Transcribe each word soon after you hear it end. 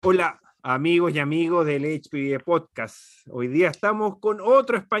Hola, amigos y amigos del HPV Podcast. Hoy día estamos con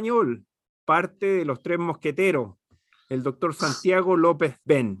otro español, parte de los tres mosqueteros, el doctor Santiago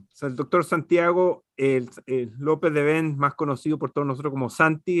Lopez-Ben. El doctor Santiago el Lopez-Ben, más conocido por todos nosotros como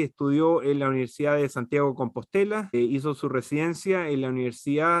Santi, estudió en la Universidad de Santiago de Compostela, hizo su residencia en la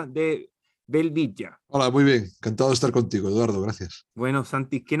Universidad de Belvilla. Hola, muy bien. Encantado de estar contigo, Eduardo. Gracias. Bueno,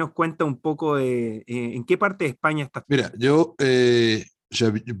 Santi, ¿qué nos cuenta un poco de en qué parte de España estás? Mira, yo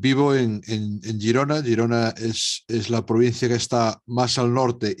vivo en Girona. Girona es la provincia que está más al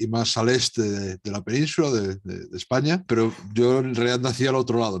norte y más al este de la península de España, pero yo en realidad nací al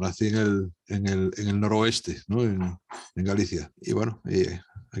otro lado, nací en el noroeste, ¿no? En Galicia. Y bueno,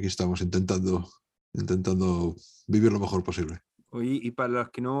 aquí estamos intentando vivir lo mejor posible. Oye, y para los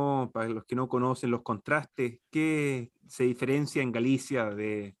que no conocen los contrastes, ¿qué se diferencia en Galicia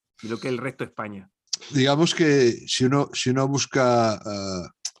de lo que es el resto de España? Digamos que si uno busca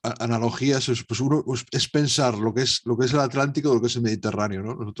analogías, pues uno es pensar lo que es el Atlántico de lo que es el Mediterráneo,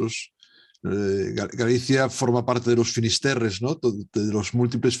 ¿no? Nosotros, Galicia forma parte de los finisterres, ¿no? De los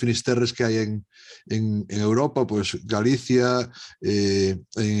múltiples finisterres que hay en Europa, pues Galicia,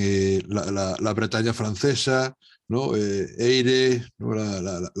 la Bretaña francesa, ¿no? Eire, ¿no?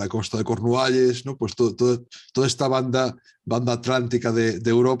 La costa de Cornualles, ¿no? Pues toda esta banda atlántica de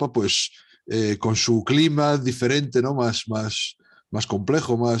Europa, pues con su clima diferente, ¿no? Más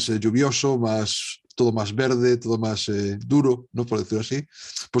complejo, más lluvioso, todo más verde, todo más duro, ¿no? Por decirlo así,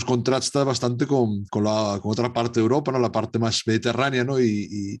 pues contrasta bastante con otra parte de Europa, ¿no? La parte más mediterránea, ¿no?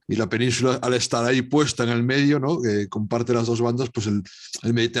 Y la península, al estar ahí puesta en el medio, ¿no? Que comparte las dos bandas, pues el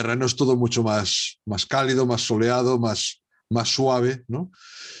Mediterráneo es todo mucho más cálido, más soleado, más suave, ¿no?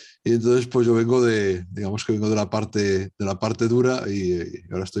 Y entonces pues yo digamos que vengo de la parte dura y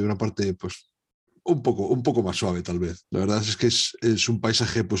ahora estoy en una parte pues un poco más suave tal vez. La verdad es que es un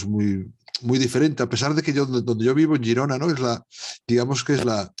paisaje pues muy diferente, a pesar de que donde yo vivo en Girona, ¿no? Digamos que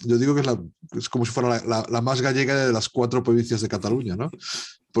yo digo que es como si fuera la más gallega de las 4 provincias de Cataluña, ¿no?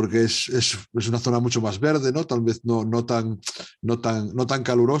 Porque es una zona mucho más verde, ¿no? Tal vez no tan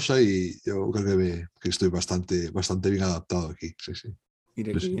calurosa y yo creo que estoy bastante bien adaptado aquí, sí, sí.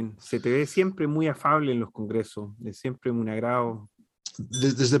 Mira qué Pues, bien. Se te ve siempre muy afable en los congresos, de siempre un agrado.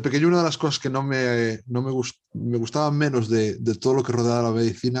 desde pequeño una de las cosas que me gustaba menos de todo lo que rodeaba la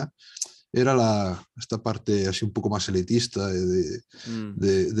medicina era esta parte así un poco más elitista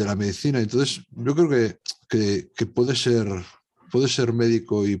de la medicina. Entonces yo creo que puedes ser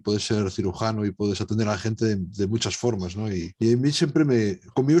médico y puedes ser cirujano y puedes atender a la gente de muchas formas, ¿no? Y a mí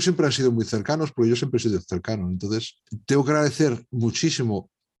conmigo siempre han sido muy cercanos porque yo siempre he sido cercano. Entonces tengo que agradecer muchísimo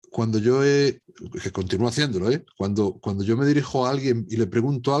que continúo haciéndolo, ¿eh? Cuando yo me dirijo a alguien y le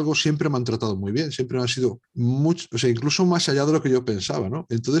pregunto algo, siempre me han tratado muy bien, siempre me han sido mucho, o sea, incluso más allá de lo que yo pensaba, ¿no?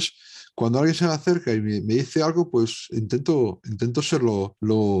 Entonces, cuando alguien se me acerca y me dice algo, pues intento ser lo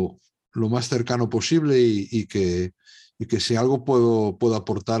más cercano posible y que si algo puedo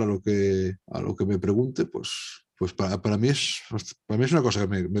aportar a lo que me pregunte, pues para mí es una cosa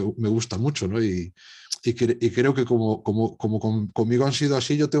que me gusta mucho, ¿no? Y creo que conmigo han sido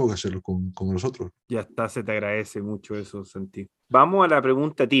así, yo tengo que hacerlo con los otros. Ya está, se te agradece mucho eso, Santi. Vamos a la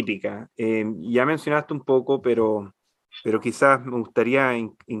pregunta típica. Ya mencionaste un poco, pero quizás me gustaría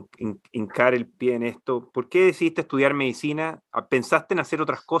hincar el pie en esto. ¿Por qué decidiste estudiar medicina? ¿Pensaste en hacer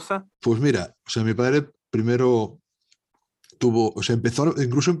otras cosas? Pues mira, o sea, mi padre primero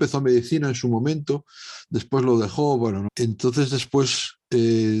incluso empezó medicina en su momento, después lo dejó, bueno, ¿no? Entonces después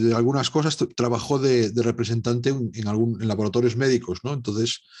de algunas cosas trabajó de representante en laboratorios médicos, ¿no?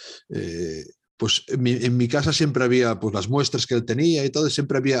 Entonces, pues en mi casa siempre había pues las muestras que él tenía y todo,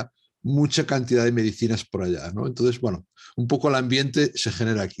 siempre había mucha cantidad de medicinas por allá, ¿no? Entonces, bueno, un poco el ambiente se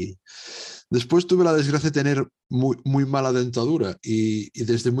genera aquí. Después tuve la desgracia de tener muy mala dentadura y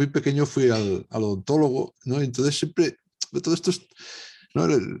desde muy pequeño fui al odontólogo, ¿no? Entonces siempre, todo esto, ¿no?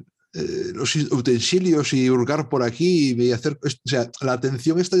 Los utensilios y hurgar por aquí y hacer, o sea, la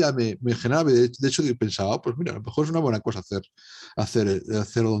atención esta ya me generaba. De hecho, pensaba, pues mira, a lo mejor es una buena cosa hacer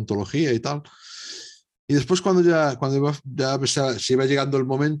odontología y tal. Y después cuando se iba llegando el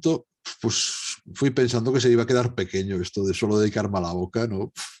momento, pues fui pensando que se iba a quedar pequeño esto de solo dedicarme a la boca,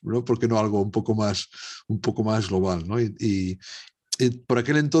 ¿no? ¿No? Porque no algo un poco más global, ¿no? Y por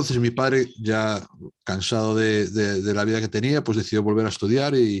aquel entonces mi padre, ya cansado de la vida que tenía, pues decidió volver a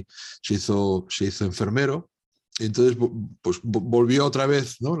estudiar y se hizo enfermero. Y entonces pues volvió otra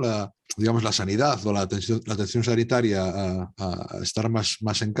vez, ¿no? Digamos, la sanidad o la atención sanitaria a estar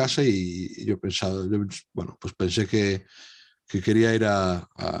más en casa y bueno, pues pensé que quería ir a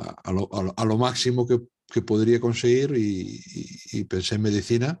lo máximo que podría conseguir y pensé en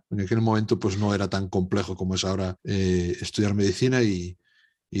medicina. En aquel momento pues no era tan complejo como es ahora estudiar medicina y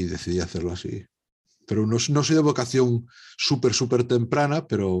decidí hacerlo así. Pero no soy de vocación súper temprana,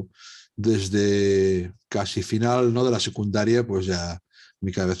 pero desde casi final, ¿no?, de la secundaria, pues ya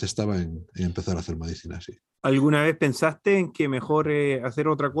mi cabeza estaba en empezar a hacer medicina, sí. ¿Alguna vez pensaste en que mejor hacer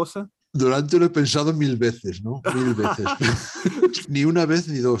otra cosa? Durante lo he pensado 1000 veces, ¿no? 1000 veces. Ni una vez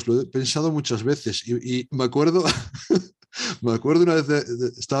ni dos, lo he pensado muchas veces. Y me acuerdo, me acuerdo una vez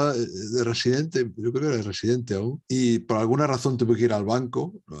estaba de residente, yo creo que era residente aún, y por alguna razón tuve que ir al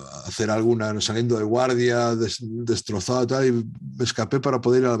banco a hacer saliendo de guardia, destrozado y tal, y me escapé para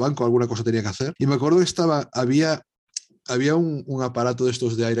poder ir al banco, alguna cosa tenía que hacer. Y me acuerdo que había un aparato de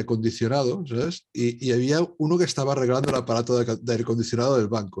estos de aire acondicionado, ¿sabes? Y había uno que estaba arreglando el aparato de aire acondicionado del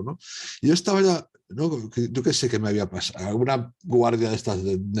banco, ¿no? Y yo estaba ya, ¿no?, yo qué sé qué me había pasado, alguna guardia de estas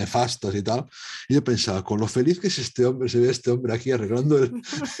nefastas y tal, y yo pensaba, con lo feliz que es este hombre, se ve este hombre aquí arreglando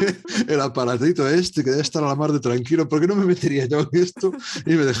el aparatito que debe estar a la mar de tranquilo, ¿por qué no me metería yo en esto y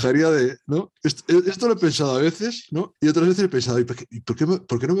me dejaría de, ¿no? Esto lo he pensado a veces, ¿no? Y otras veces he pensado, ¿y por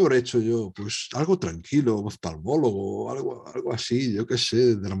qué no me habré hecho yo pues algo tranquilo, oftalmólogo, algo así, yo qué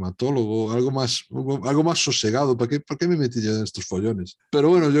sé, dermatólogo, algo más sosegado? ¿Por qué me metí yo en estos follones? Pero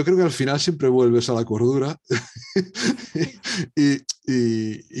bueno, yo creo que al final siempre vuelves a la cordura y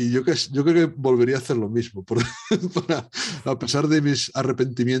yo creo que volvería a hacer lo mismo. A pesar de mis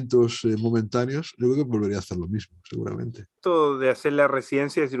arrepentimientos momentáneos, yo creo que volvería a hacer lo mismo, seguramente. ¿Esto de hacer la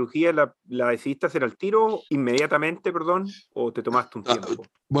residencia de cirugía la decidiste hacer al tiro, inmediatamente, perdón, o te tomaste un tiempo?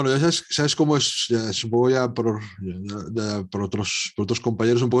 Bueno, ya sabes cómo es, supongo ya por otros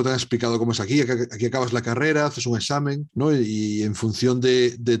compañeros un poco te han explicado cómo es aquí. Aquí acabas la carrera, haces un examen, ¿no? Y en función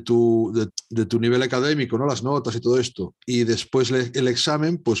de tu nivel académico, ¿no?, las notas y todo esto, y después el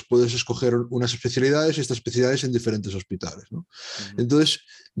examen, pues puedes escoger unas especialidades y estas especialidades en diferentes hospitales, ¿no? Entonces,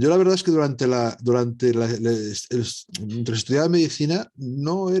 yo la verdad es que mientras estudiaba medicina,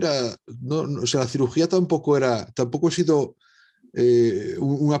 o sea, la cirugía tampoco he sido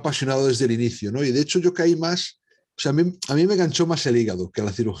un apasionado desde el inicio, ¿no? Y de hecho yo caí más, o sea, a mí me enganchó más el hígado que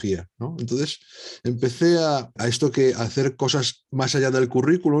la cirugía, ¿no? Entonces empecé a hacer cosas más allá del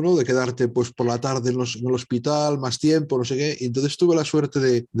currículo, ¿no? De quedarte pues por la tarde en el hospital, más tiempo, no sé qué. Y entonces tuve la suerte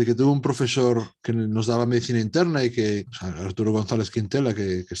de que tuve un profesor que nos daba medicina interna o sea, Arturo González Quintela,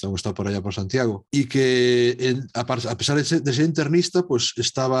 que está por allá por Santiago, y que a pesar de ser internista, pues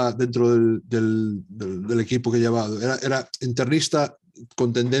estaba dentro del equipo que llevaba. Era internista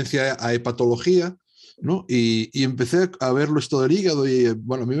con tendencia a hepatología, ¿no? Y empecé a verlo esto del hígado y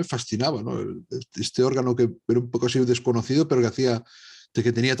bueno, a mí me fascinaba, ¿no? Este órgano que era un poco así desconocido, pero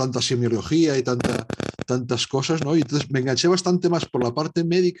que tenía tanta semiología y tantas cosas, ¿no? Y entonces me enganché bastante más por la parte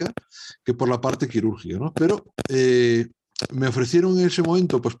médica que por la parte quirúrgica, ¿no? Pero me ofrecieron en ese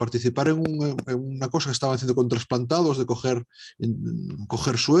momento pues participar en una cosa que estaban haciendo con trasplantados, de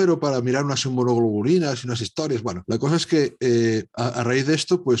coger suero para mirar unas inmunoglobulinas y unas historias. Bueno, la cosa es que a raíz de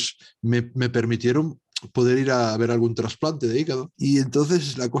esto pues me permitieron poder ir a ver algún trasplante de hígado, y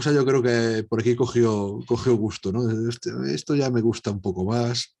entonces la cosa yo creo que por aquí cogió gusto, ¿no? Esto ya me gusta un poco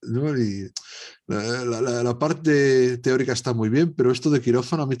más, ¿no? Y la parte teórica está muy bien, pero esto de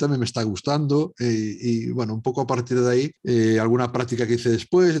quirófano a mí también me está gustando, y bueno, un poco a partir de ahí, alguna práctica que hice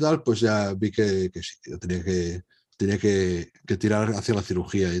después y tal, pues ya vi que sí, que yo tenía que tirar hacia la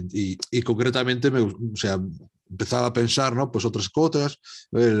cirugía y concretamente o sea, empezaba a pensar, ¿no? Pues otras cosas.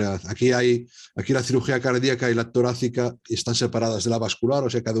 Aquí la cirugía cardíaca y la torácica están separadas de la vascular, o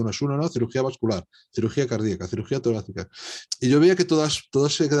sea, cada una es una, ¿no? Cirugía vascular, cirugía cardíaca, cirugía torácica. Y yo veía que todas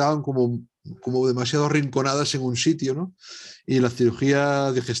se quedaban como demasiado rinconadas en un sitio, ¿no? Y la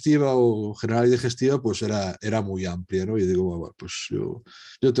cirugía digestiva o general y digestiva pues era muy amplia, ¿no? Y digo, bueno, pues yo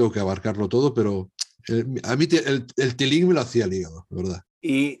tengo que abarcarlo todo, pero a mí el tilín me lo hacía el hígado, la verdad.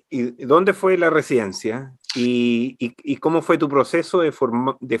 ¿Y dónde fue la residencia? ¿Y cómo fue tu proceso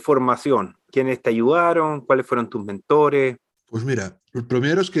de formación? ¿Quiénes te ayudaron? ¿Cuáles fueron tus mentores? Pues mira, lo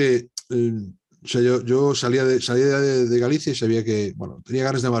primero es que o sea, yo salía de Galicia y sabía que, bueno, tenía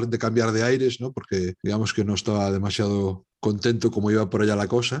ganas de cambiar de aires, ¿no? Porque digamos que no estaba demasiado contento como iba por allá la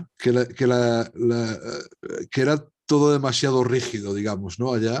cosa, que era todo demasiado rígido, digamos,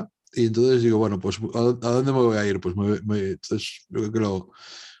 ¿no? Allá. Y entonces digo, bueno, pues ¿a dónde me voy a ir? Pues entonces yo creo que o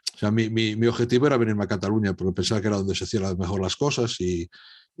sea, mi objetivo era venirme a Cataluña, porque pensaba que era donde se hacían mejor las cosas y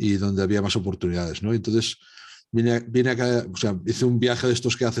donde había más oportunidades, ¿no? Entonces vine acá, o sea, hice un viaje de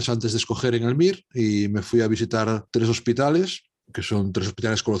estos que haces antes de escoger en el MIR y me fui a visitar 3 hospitales que son 3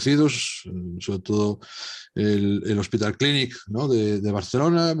 hospitales conocidos, sobre todo el Hospital Clínic, ¿no? de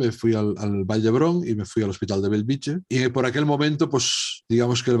Barcelona, me fui al Vall d'Hebron y me fui al Hospital de Bellvitge. Y por aquel momento, pues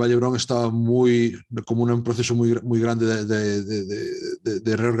digamos que el Vall d'Hebron estaba como en un proceso muy grande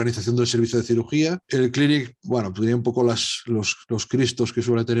de reorganización del servicio de cirugía. El Clínic, bueno, tenía un poco los cristos que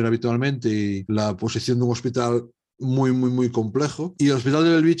suele tener habitualmente y la posición de un hospital muy complejo. Y el Hospital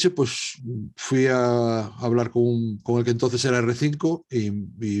de Bellvitge, pues fui a hablar con el que entonces era R5 y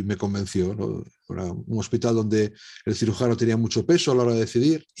me convenció, ¿no? Era un hospital donde el cirujano tenía mucho peso a la hora de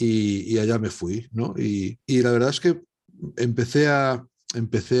decidir y allá me fui, ¿no? Y la verdad es que empecé a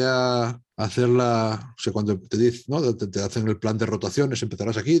hacerla, o sea, cuando te dicen, ¿no? te hacen el plan de rotaciones,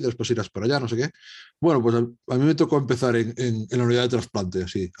 empezarás aquí, después irás para allá, no sé qué. Bueno, pues a mí me tocó empezar en la unidad de trasplante,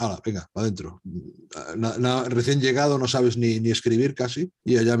 así, venga, adentro. Recién llegado, no sabes ni escribir casi,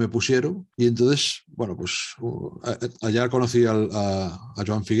 y allá me pusieron. Y entonces, bueno, pues allá conocí a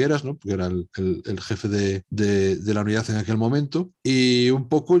Joan Figueras, ¿no? Porque era el jefe de la unidad en aquel momento, y un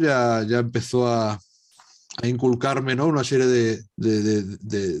poco ya empezó a inculcarme, ¿no? Una serie de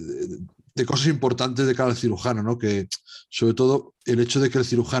cosas importantes de cara al cirujano, ¿no? Que sobre todo el hecho de que el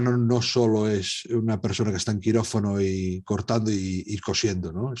cirujano no solo es una persona que está en quirófano y cortando y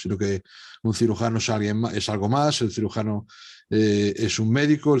cosiendo, ¿no? Sino que un cirujano es algo más, el cirujano es un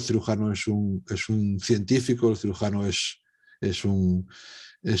médico, el cirujano es un científico, el cirujano es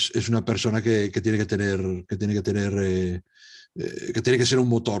una persona que tiene que tener que tiene que ser un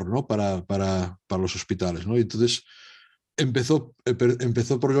motor, ¿no? para los hospitales, ¿no? Y entonces empezó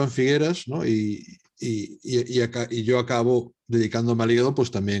por Joan Figueras, ¿no? Y yo acabo dedicándome al hígado,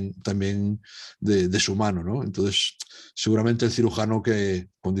 pues también de su mano, ¿no? Entonces, seguramente el cirujano que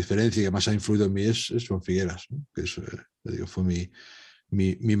con diferencia que más ha influido en mí es Joan Figueras, ¿no? Que fue mi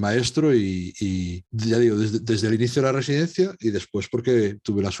maestro y ya digo, desde el inicio de la residencia y después porque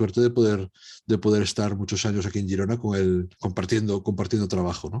tuve la suerte de poder estar muchos años aquí en Girona con él compartiendo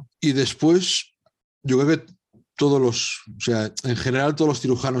trabajo, ¿no? Y después, yo creo que en general todos los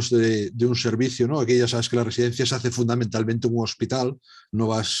cirujanos de un servicio, ¿no? Aquí ya sabes que la residencia se hace fundamentalmente en un hospital, no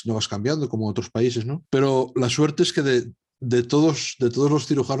vas cambiando como en otros países, ¿no? Pero la suerte es que de todos los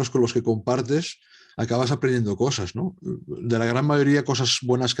cirujanos con los que compartes, acabas aprendiendo cosas, ¿no? De la gran mayoría cosas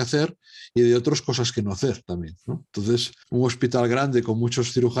buenas que hacer y de otros cosas que no hacer también, ¿no? Entonces, un hospital grande con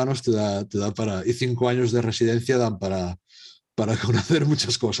muchos cirujanos te da y 5 años de residencia dan para conocer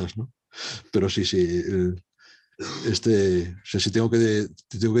muchas cosas, ¿no? Pero sí, o sea, si tengo que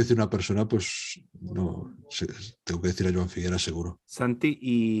decir una persona, pues no, tengo que decir a Joan Figueras seguro. Santi,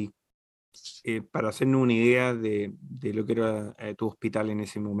 y para hacernos una idea de lo que era tu hospital en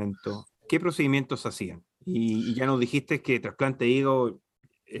ese momento, ¿qué procedimientos hacían? Y ya nos dijiste que trasplante de hígado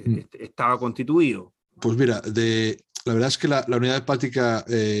estaba constituido. Pues mira, la verdad es que la unidad hepática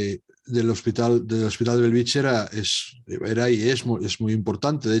del hospital de Bellvitge era y es muy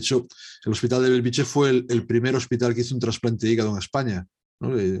importante. De hecho, el hospital de Bellvitge fue el primer hospital que hizo un trasplante de hígado en España,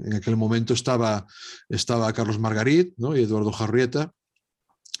 ¿no? En aquel momento estaba Carlos Margarit, ¿no? Y Eduardo Jarrieta.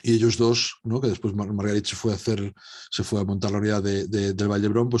 Y ellos dos, ¿no? Que después Margarit se fue a montar la unidad del Vall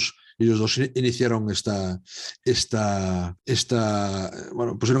d'Hebron, pues ellos dos iniciaron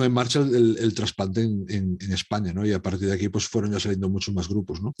bueno, pusieron en marcha el trasplante en España, ¿no? Y a partir de aquí pues fueron ya saliendo muchos más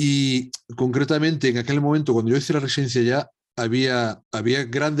grupos, ¿no? Y concretamente en aquel momento, cuando yo hice la residencia ya, había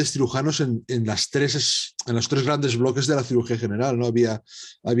grandes cirujanos en los 3 grandes bloques de la cirugía general, ¿no?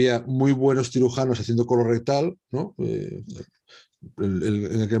 Había muy buenos cirujanos haciendo colorectal, ¿no?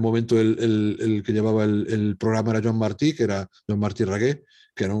 En aquel momento el que llevaba el programa era Joan Martí, que era Joan Martí Ragué,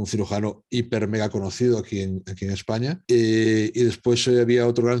 que era un cirujano hiper mega conocido aquí en España. Y después había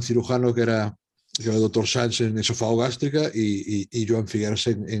otro gran cirujano que era el doctor Sanz en esofagogástrica y Joan Figueras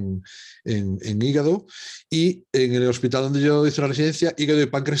en hígado. Y en el hospital donde yo hice la residencia, hígado y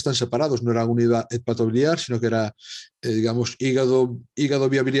páncreas están separados, no era unidad hepatobiliar, sino que era, digamos, hígado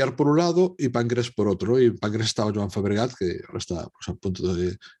biliar por un lado y páncreas por otro. Y en páncreas estaba Joan Fabregat, que ahora está pues, a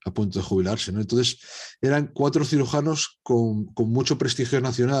punto de jubilarse, ¿no? Entonces, eran 4 cirujanos con mucho prestigio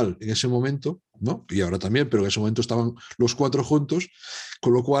nacional en ese momento, ¿no? Y ahora también, pero en ese momento estaban los 4 juntos,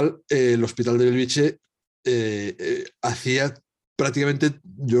 con lo cual el hospital de Bellvitge hacía prácticamente,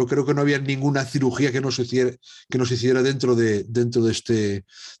 yo creo que no había ninguna cirugía que no se hiciera dentro de este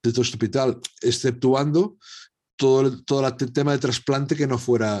hospital, exceptuando todo el tema de trasplante que no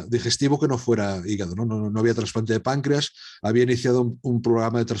fuera digestivo, que no fuera hígado, ¿no? No había trasplante de páncreas, había iniciado un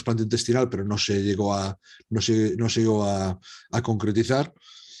programa de trasplante intestinal, pero no se llegó a concretizar.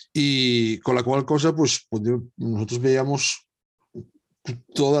 Y con la cual cosa, pues nosotros veíamos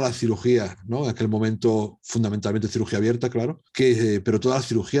toda la cirugía, ¿no? En aquel momento, fundamentalmente cirugía abierta, claro, pero toda la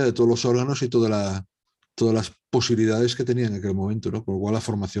cirugía de todos los órganos y todas las posibilidades que tenía en aquel momento, ¿no? Por lo cual la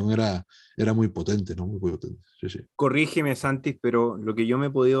formación era muy potente, ¿no? Muy potente. Sí, sí. Corrígeme, Santis, pero lo que yo me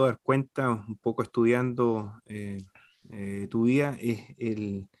he podido dar cuenta un poco estudiando tu vida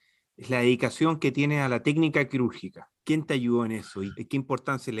es la dedicación que tienes a la técnica quirúrgica. ¿Quién te ayudó en eso y qué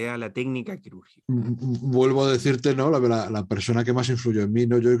importancia le da a la técnica quirúrgica? Vuelvo a decirte, ¿no? La persona que más influyó en mí,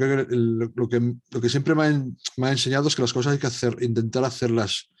 ¿no? Yo creo que lo que siempre me ha enseñado es que las cosas hay que intentar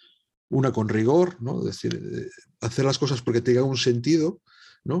hacerlas una con rigor, ¿no? Es decir, hacer las cosas porque tengan un sentido,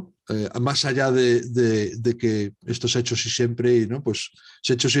 ¿no? Más allá de que esto se ha hecho así siempre, ¿no? Pues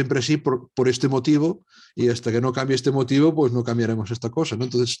se ha hecho siempre así por este motivo, y hasta que no cambie este motivo, pues no cambiaremos esta cosa, ¿no?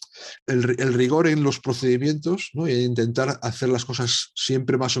 Entonces, el rigor en los procedimientos, ¿no? Y intentar hacer las cosas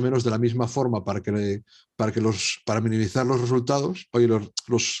siempre más o menos de la misma forma para minimizar los resultados o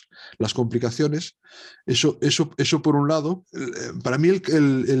las complicaciones. Eso por un lado. Para mí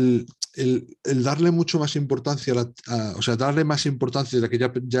el darle mucho más importancia o sea, darle más importancia de la que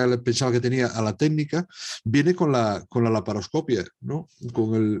ya pensaba que tenía a la técnica, viene con la laparoscopia, ¿no?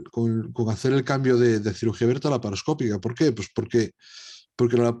 Con hacer el cambio de cirugía abierta a laparoscópica. ¿Por qué? Pues porque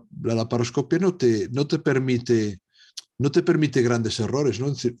la laparoscopia no te permite grandes errores,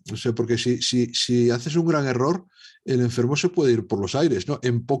 ¿no? O sea, porque si haces un gran error, el enfermo se puede ir por los aires, ¿no?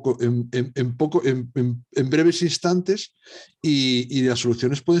 En breves instantes, y las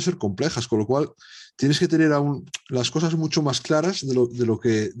soluciones pueden ser complejas, con lo cual tienes que tener las cosas mucho más claras de lo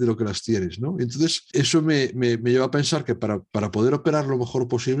que las tienes, ¿no? Entonces, eso me lleva a pensar que para poder operar lo mejor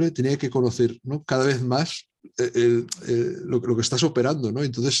posible tenía que conocer, ¿no? Cada vez más lo que estás operando, ¿no?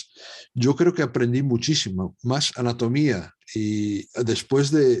 Entonces, yo creo que aprendí muchísimo más anatomía y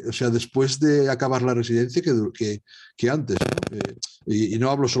después de acabar la residencia que antes, ¿no? Y no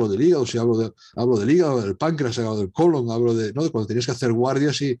hablo solo del hígado, hablo del hígado, del páncreas, hablo del colon, hablo ¿no? de cuando tenías que hacer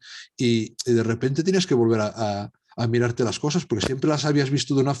guardias y de repente tienes que volver a mirarte las cosas, porque siempre las habías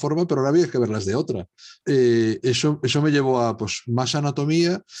visto de una forma, pero ahora había que verlas de otra. Eso me llevó a, pues, más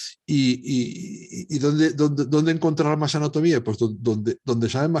anatomía. ¿Y dónde encontrar más anatomía? Pues donde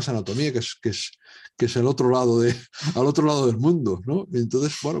saben más anatomía, que es al otro lado del mundo, ¿no?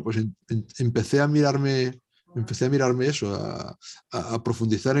 Entonces, bueno, pues empecé a mirarme eso, a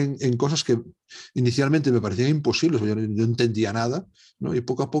profundizar en cosas que inicialmente me parecían imposibles, yo no entendía nada, ¿no? Y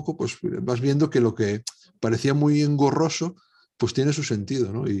poco a poco, pues, vas viendo que lo que parecía muy engorroso, pues tiene su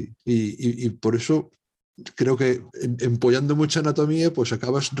sentido, ¿no? Y por eso creo que empollando mucha anatomía, pues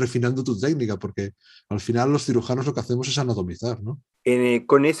acabas refinando tu técnica, porque al final los cirujanos lo que hacemos es anatomizar, ¿no?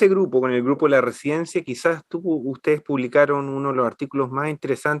 Con ese grupo, con el grupo de la residencia, quizás ustedes publicaron uno de los artículos más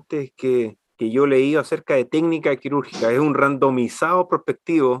interesantes que yo he leído acerca de técnica quirúrgica. Es un randomizado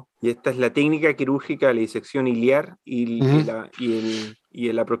prospectivo, y esta es la técnica quirúrgica de la disección iliar y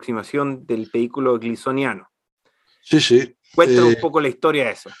la aproximación del pedículo glisoniano. Sí, sí. Cuéntanos un poco la historia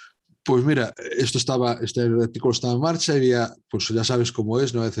de eso. Pues mira, este artículo estaba en marcha, y pues ya sabes cómo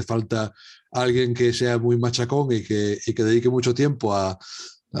es, no hace falta alguien que sea muy machacón y que dedique mucho tiempo a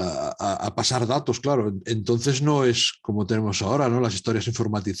pasar datos, claro. Entonces no es como tenemos ahora, ¿no? Las historias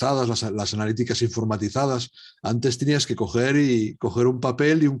informatizadas, las analíticas informatizadas. Antes tenías que coger un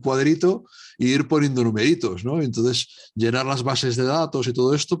papel y un cuadrito e ir poniendo numeritos, ¿no? Entonces, llenar las bases de datos y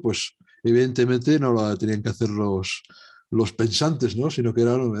todo esto, pues evidentemente no lo tenían que hacer los pensantes, ¿no? Sino que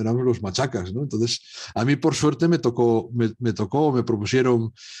éramos los machacas, ¿no? Entonces, a mí por suerte me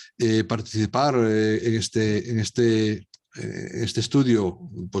propusieron participar en este estudio,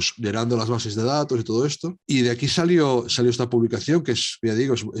 pues llenando las bases de datos y todo esto. Y de aquí salió esta publicación, que ya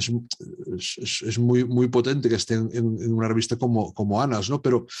digo, es muy, muy potente que esté en una revista como Annals, ¿no?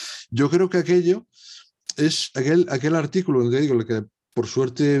 Pero yo creo que aquello es aquel artículo que digo, que por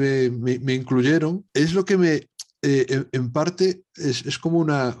suerte me incluyeron, es lo que en parte es como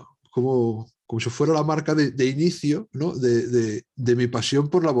si fuera la marca de inicio, ¿no? de mi pasión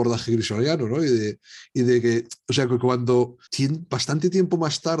por el abordaje grisoniano, ¿no? Y de que, o sea, que cuando bastante tiempo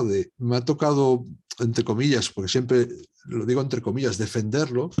más tarde me ha tocado, entre comillas, porque siempre lo digo entre comillas,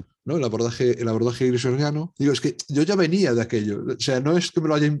 defenderlo, ¿no? El abordaje grisoniano, digo, es que yo ya venía de aquello, o sea, no es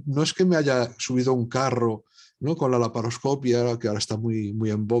que me haya subido a un carro, ¿no? Con la laparoscopia, que ahora está muy,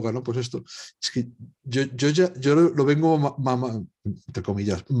 muy en boga, ¿no? Pues esto, es que yo lo vengo entre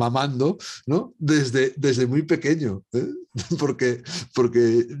comillas, mamando, ¿no? Desde muy pequeño, ¿eh? Porque,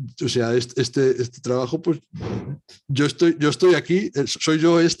 o sea, este trabajo, pues yo estoy aquí, soy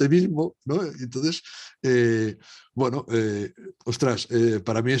yo este mismo, ¿no? Entonces, bueno, ostras,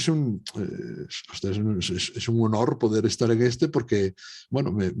 para mí es un honor poder estar en porque,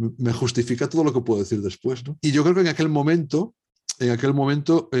 bueno, me justifica todo lo que puedo decir después, ¿no? Y yo creo que en aquel momento,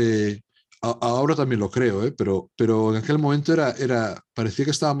 ahora también lo creo, pero en aquel momento parecía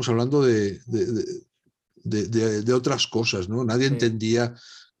que estábamos hablando de otras cosas, ¿no? Nadie entendía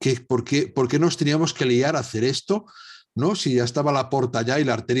por qué nos teníamos que liar a hacer esto, ¿no? Si ya estaba la porta allá y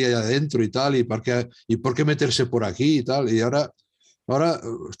la arteria allá adentro y tal, y por qué meterse por aquí y tal, y ahora,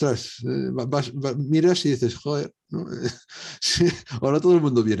 ostras, miras y dices, joder, ¿no? Sí, ahora todo el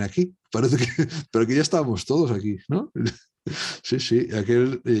mundo viene aquí, parece pero aquí ya estamos todos aquí, ¿no? Sí, sí,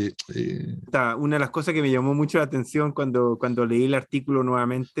 Una de las cosas que me llamó mucho la atención cuando leí el artículo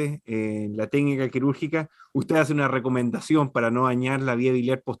nuevamente en la técnica quirúrgica, usted hace una recomendación para no dañar la vía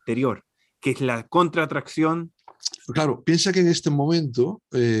biliar posterior, que es la contratracción. Claro, piensa que en este momento,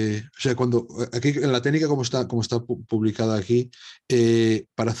 o sea, aquí en la técnica como está publicada aquí,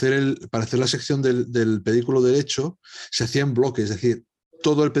 para hacer la sección del pedículo derecho se hacía en bloque, es decir,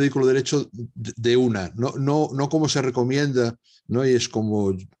 todo el pedículo derecho de una, no como se recomienda, ¿no? Y es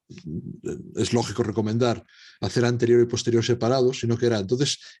lógico recomendar hacer anterior y posterior separados, sino que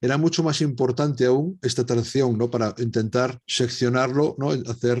entonces era mucho más importante aún esta tracción, ¿no? Para intentar seccionarlo, ¿no?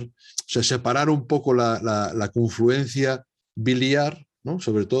 O sea, separar un poco la confluencia biliar, ¿no?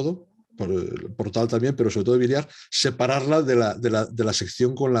 Sobre todo, portal también, pero sobre todo biliar, separarla de la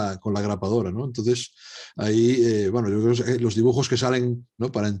sección con la grapadora, ¿no? Entonces, ahí, bueno, yo creo que los dibujos que salen,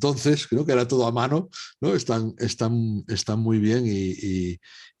 ¿no? Para entonces, creo que era todo a mano, ¿no? Están muy bien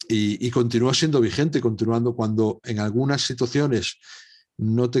y continúa siendo vigente, continuando cuando en algunas situaciones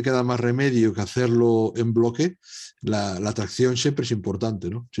no te queda más remedio que hacerlo en bloque, la tracción siempre es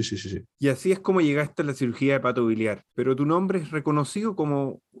importante, ¿no? Sí, sí, sí, sí. Y así es como llegaste a la cirugía hepatobiliar, pero tu nombre es reconocido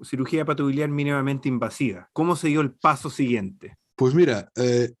como cirugía hepatobiliar mínimamente invasiva. ¿Cómo se dio el paso siguiente? Pues mira,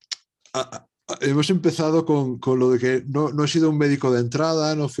 hemos empezado con lo de que no he sido un médico de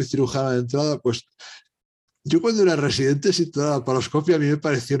entrada, no fui cirujano de entrada, pues yo cuando era residente sin toda la laparoscopia a mí me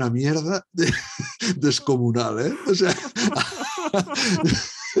pareció una mierda descomunal, ¿eh? O sea,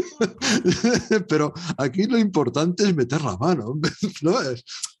 pero aquí lo importante es meter la mano, ¿no?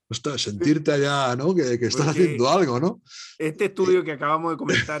 Ostras, sentirte allá, ¿no? Que estás haciendo algo, ¿no? Este estudio que acabamos de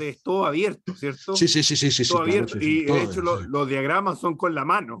comentar es todo abierto, ¿cierto? Sí, Todo claro, abierto. sí, Y de todo, hecho sí. los diagramas son con la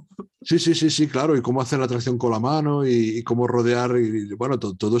mano. Sí, claro, y cómo hacer la tracción con la mano y cómo rodear, y bueno,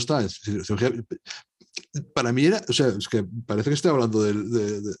 todo está. Para mí o sea, es que parece que estoy hablando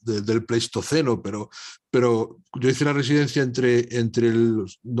del Pleistoceno, pero yo hice la residencia entre el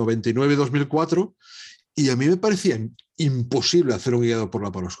 99 y 2004 y a mí me parecía imposible hacer un hígado por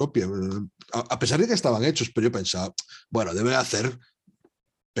laparoscopia, a pesar de que estaban hechos, pero yo pensaba, bueno, debe hacer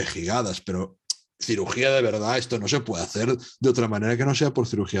pejigadas, pero cirugía de verdad, esto no se puede hacer de otra manera que no sea por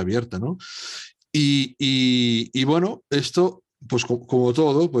cirugía abierta, ¿no? Y bueno, esto, pues como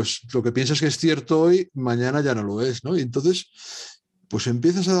todo, pues lo que piensas que es cierto hoy, mañana ya no lo es, ¿no? Y entonces, pues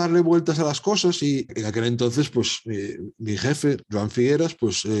empiezas a darle vueltas a las cosas y en aquel entonces, pues mi jefe, Joan Figueras,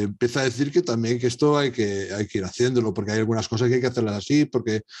 pues empieza a decir que también que esto hay que ir haciéndolo, porque hay algunas cosas que hay que hacerlas así,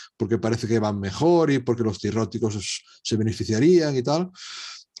 porque parece que van mejor y porque los cirróticos se beneficiarían y tal.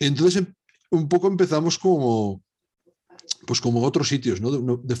 Y entonces un poco empezamos como otros sitios,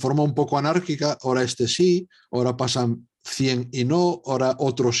 ¿no? De forma un poco anárquica, ahora sí, ahora pasan 100 y no, ahora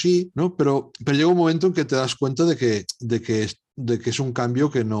otros sí, ¿no? Pero llega un momento en que te das cuenta de que es un cambio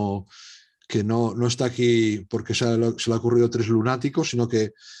que no está aquí porque se le ha ocurrido a tres lunáticos, sino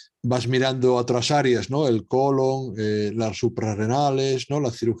que vas mirando a otras áreas, ¿no? El colon, las suprarrenales, ¿no? La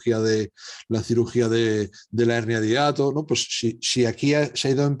cirugía de la hernia de hiato, ¿no? Pues si aquí se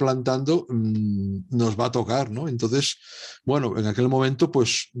ha ido implantando, nos va a tocar, ¿no? Entonces, bueno, en aquel momento,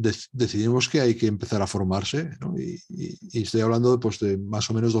 pues decidimos que hay que empezar a formarse, ¿no? Y estoy hablando pues, de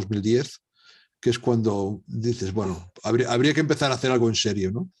más o menos 2010, que es cuando dices, bueno, habría que empezar a hacer algo en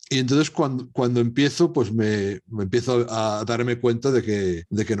serio, ¿no? Y entonces cuando empiezo, pues me empiezo a darme cuenta de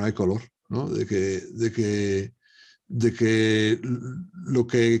que no hay color, ¿no? De que lo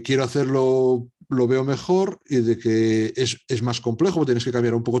que quiero hacer lo veo mejor y de que es más complejo, tienes que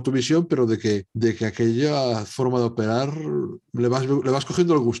cambiar un poco tu visión, pero de que aquella forma de operar le vas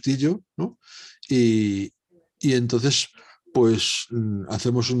cogiendo el gustillo, ¿no? Y entonces pues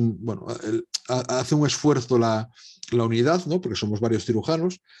hacemos hace un esfuerzo la unidad, ¿no? Porque somos varios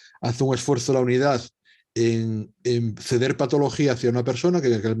cirujanos, hace un esfuerzo la unidad en ceder patología hacia una persona, que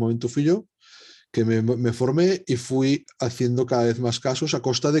en aquel momento fui yo, que me formé y fui haciendo cada vez más casos a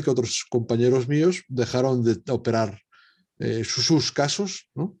costa de que otros compañeros míos dejaron de operar sus casos,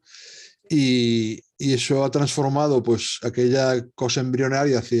 ¿no? Y eso ha transformado pues aquella cosa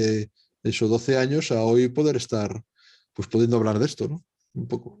embrionaria hace eso 12 años a hoy poder estar pues pudiendo hablar de esto, ¿no? Un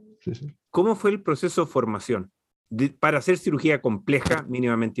poco. Sí, sí. ¿Cómo fue el proceso de formación para hacer cirugía compleja,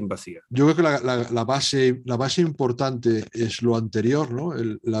 mínimamente invasiva? Yo creo que la base importante es lo anterior, ¿no?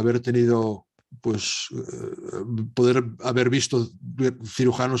 El haber tenido, pues, poder haber visto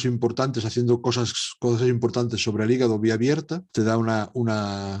cirujanos importantes haciendo cosas importantes sobre el hígado vía abierta, te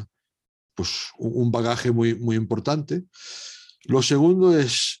da pues, un bagaje muy importante. Lo segundo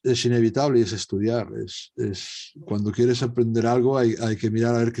es inevitable y es estudiar. Cuando quieres aprender algo hay que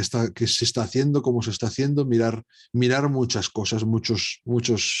mirar a ver qué se está haciendo, cómo se está haciendo, mirar muchas cosas,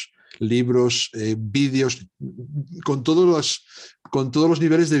 muchos libros, vídeos, con todos los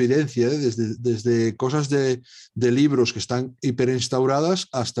niveles de evidencia, desde cosas de libros que están hiperinstauradas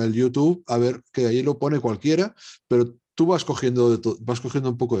hasta el YouTube, a ver que ahí lo pone cualquiera, pero tú vas cogiendo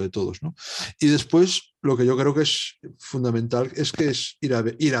un poco de todos, ¿no? Y después, lo que yo creo que es fundamental es ir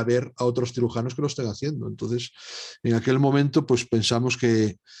a ver a otros cirujanos que lo estén haciendo. Entonces, en aquel momento, pues pensamos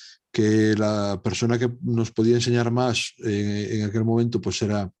que la persona que nos podía enseñar más en aquel momento, pues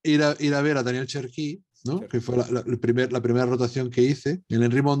era ir a ver a Daniel Cherqui, ¿no? Que fue la primera rotación que hice en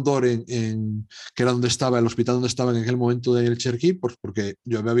Henry Mondor, que era donde estaba, el hospital donde estaba en aquel momento Daniel Cherqui, pues porque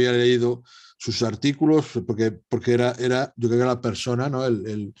yo me había leído sus artículos, porque era yo creo que era la persona, ¿no?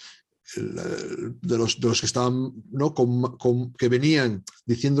 De los que estaban, ¿no? que venían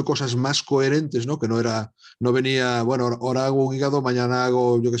diciendo cosas más coherentes, ¿no? Que no venía, bueno, ahora hago un hígado, mañana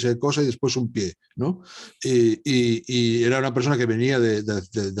hago yo qué sé cosa y después un pie, ¿no? Y era una persona que venía de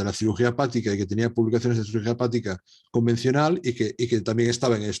la cirugía hepática y que tenía publicaciones de cirugía hepática convencional y que también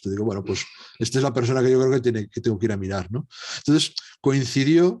estaba en esto. Digo, bueno, pues esta es la persona que yo creo que tengo que ir a mirar, ¿no? Entonces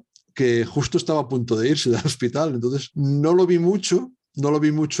coincidió que justo estaba a punto de irse del hospital, entonces no lo vi mucho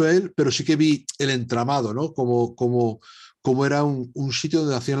a él, pero sí que vi el entramado, ¿no? Como era un sitio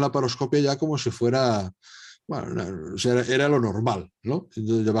donde hacían la laparoscopia ya como si fuera, bueno, o sea, era lo normal, ¿no?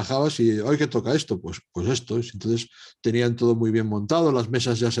 Entonces ya bajabas y, ¿hoy qué toca esto? Pues esto. Entonces tenían todo muy bien montado, las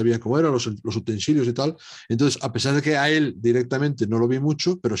mesas ya sabían cómo eran, los utensilios y tal. Entonces, a pesar de que a él directamente no lo vi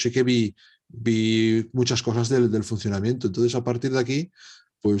mucho, pero sí que vi muchas cosas del funcionamiento. Entonces, a partir de aquí,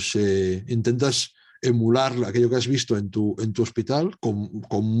 pues intentas emular aquello que has visto en tu hospital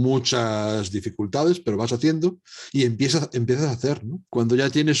con muchas dificultades, pero vas haciendo y empiezas a hacer, ¿no? Cuando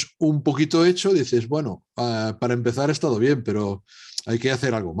ya tienes un poquito hecho, dices, bueno, para empezar ha estado bien, pero hay que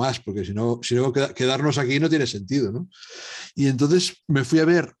hacer algo más, porque si no quedarnos aquí no tiene sentido, ¿no? Y entonces me fui a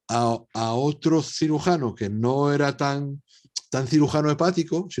ver a otro cirujano que no era tan cirujano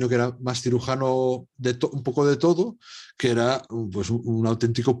hepático, sino que era más cirujano un poco de todo, que era pues un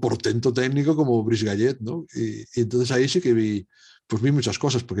auténtico portento técnico como Brice Gallet, ¿no? Y entonces ahí sí que vi muchas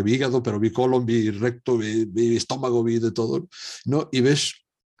cosas, porque vi hígado, pero vi colon, vi recto, vi estómago, vi de todo, ¿no? Y ves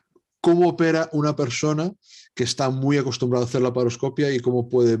cómo opera una persona que está muy acostumbrada a hacer la laparoscopia y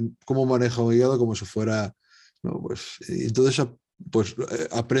cómo maneja un hígado como si fuera, ¿no? Pues, entonces pues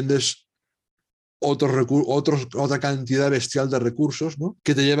aprendes otra cantidad bestial de recursos, ¿no?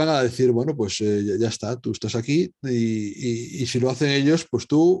 Que te llevan a decir, bueno, pues ya está, tú estás aquí y si lo hacen ellos, pues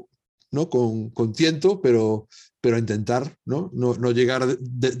tú, ¿no? Con tiento, pero intentar, ¿no? No llegar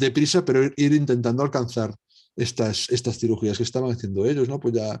deprisa, pero ir intentando alcanzar estas cirugías que estaban haciendo ellos, ¿no?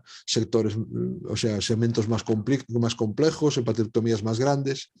 Pues ya sectores, o sea, segmentos más complejos, hepatectomías más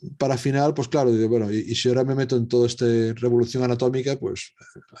grandes. Para final, pues claro, bueno, y si ahora me meto en toda esta revolución anatómica, pues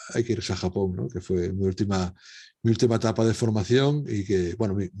hay que irse a Japón, ¿no? Que fue mi última etapa de formación y que,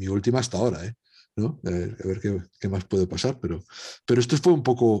 bueno, mi última hasta ahora, ¿eh? ¿No? A ver qué más puede pasar, pero esto fue un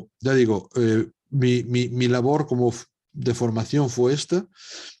poco, ya digo, mi labor como de formación fue esta,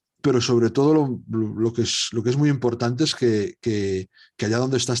 pero sobre todo lo que es muy importante es que allá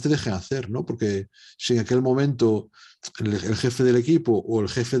donde estás te dejen hacer, ¿no? Porque si en aquel momento el jefe del equipo o el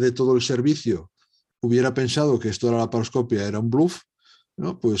jefe de todo el servicio hubiera pensado que esto de la laparoscopia era un bluff,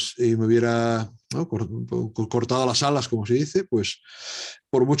 ¿no? Pues y me hubiera, ¿no? cortado las alas, como se dice, pues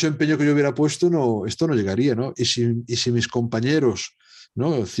por mucho empeño que yo hubiera puesto, esto no llegaría, ¿no? Y si mis compañeros,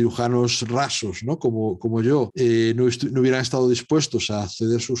 ¿no? Cirujanos rasos, ¿no? Como yo, no hubieran estado dispuestos a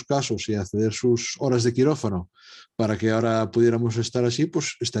ceder sus casos y a ceder sus horas de quirófano para que ahora pudiéramos estar así,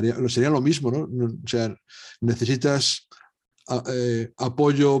 pues sería lo mismo, ¿no? O sea, necesitas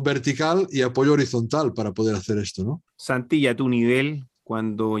apoyo vertical y apoyo horizontal para poder hacer esto, ¿no? Santi, ¿y a tu nivel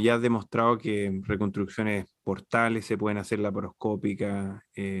cuando ya has demostrado que reconstrucciones portales se pueden hacer laparoscópicas,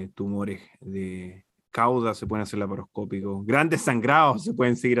 tumores de cauda se pueden hacer laparoscópicos, grandes sangrados se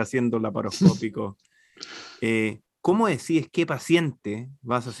pueden seguir haciendo laparoscópicos. ¿Cómo decides qué paciente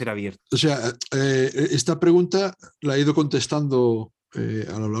vas a hacer abierto? O sea, esta pregunta la he ido contestando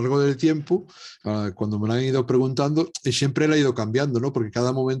a lo largo del tiempo, cuando me la han ido preguntando, y siempre la he ido cambiando, ¿no? Porque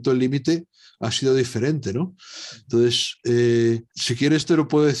cada momento el límite ha sido diferente, ¿no? Entonces, si quieres te lo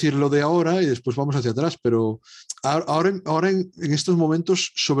puedo decir lo de ahora y después vamos hacia atrás, pero ahora en estos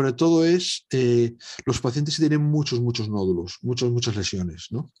momentos sobre todo es los pacientes que tienen muchos nódulos, muchas lesiones,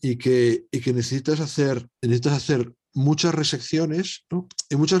 ¿no? Y que necesitas hacer muchas resecciones, ¿no?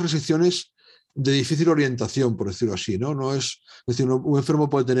 Y muchas resecciones de difícil orientación, por decirlo así, ¿no? No es decir, un enfermo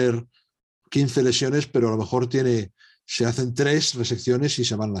puede tener 15 lesiones, pero a lo mejor se hacen 3 resecciones y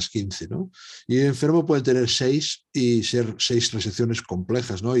se van las 15, ¿no? Y el enfermo puede tener 6 y ser 6 resecciones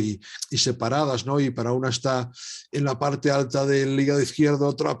complejas, ¿no? Y separadas, ¿no? Y para una está en la parte alta del hígado izquierdo,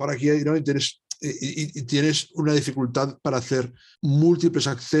 otra para aquí, ¿no? Y tienes una dificultad para hacer múltiples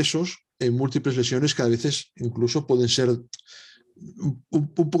accesos en múltiples lesiones que a veces incluso pueden ser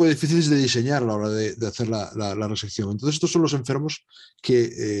un poco difíciles de diseñar a la hora de hacer la resección. Entonces estos son los enfermos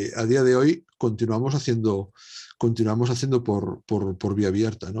que a día de hoy continuamos haciendo por vía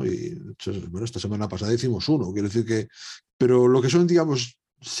abierta, ¿no? Y bueno, esta semana pasada hicimos uno, quiero decir que, pero lo que son, digamos,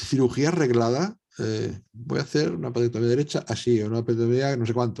 cirugía arreglada, voy a hacer una apendectomía derecha así, o una apendectomía no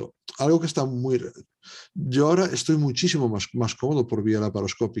sé cuánto, algo que está muy... Yo ahora estoy muchísimo más cómodo por vía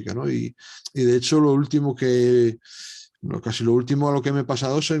laparoscópica, ¿no? Y de hecho lo último que... No, casi lo último a lo que me he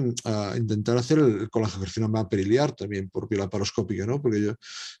pasado es a intentar hacer el colangiografía periliar también por vía laparoscópica, ¿no?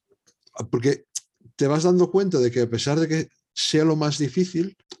 Porque te vas dando cuenta de que a pesar de que sea lo más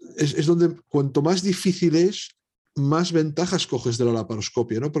difícil, es donde cuanto más difícil es, más ventajas coges de la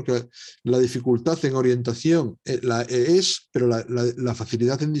laparoscopia, ¿no? Porque la dificultad en orientación pero la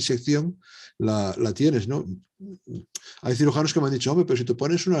facilidad en disección la tienes, ¿no? Hay cirujanos que me han dicho, hombre, pero si te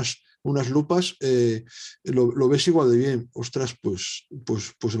pones unas lupas, lo ves igual de bien. Ostras, pues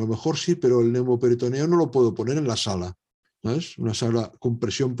a lo mejor sí, pero el neumoperitoneo no lo puedo poner en la sala, ¿sabes? Una sala con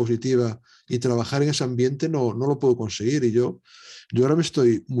presión positiva y trabajar en ese ambiente no lo puedo conseguir. Y yo ahora me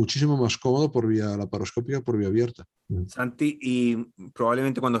estoy muchísimo más cómodo por vía laparoscópica, por vía abierta. Santi, y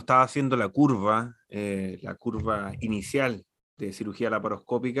probablemente cuando estaba haciendo la curva inicial de cirugía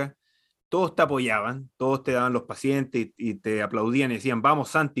laparoscópica, todos te apoyaban, todos te daban los pacientes y te aplaudían y decían, vamos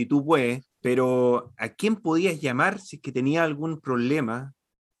Santi, tú puedes, pero ¿a quién podías llamar si es que tenía algún problema?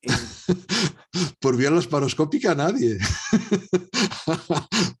 Por vía laparoscópica nadie.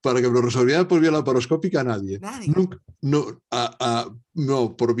 Para que me lo resolviera por vía laparoscópica nadie. Nadie. Nunca,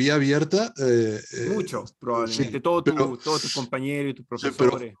 no, por vía abierta. Muchos, probablemente. Sí, todos tus compañeros y tus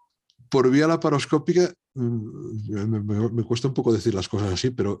profesores. Por vía laparoscópica me cuesta un poco decir las cosas así,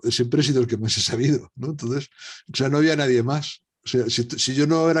 pero siempre he sido el que más he sabido, ¿no? Entonces, o sea, no había nadie más. O sea, si yo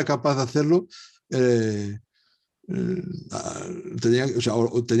no era capaz de hacerlo,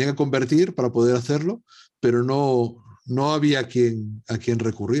 tenía que convertir para poder hacerlo, pero no había a quien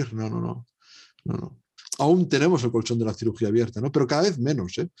recurrir. No. Aún tenemos el colchón de la cirugía abierta, ¿no? Pero cada vez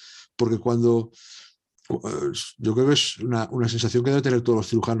menos, ¿eh? Porque yo creo que es una sensación que deben tener todos los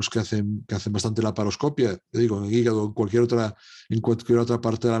cirujanos que hacen bastante laparoscopia, te digo, en el hígado, en cualquier otra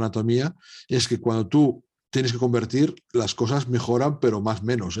parte de la anatomía, es que cuando tú tienes que convertir, las cosas mejoran, pero más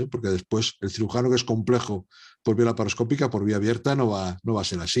menos, ¿eh? Porque después el cirujano que es complejo por vía laparoscópica, por vía abierta, no va a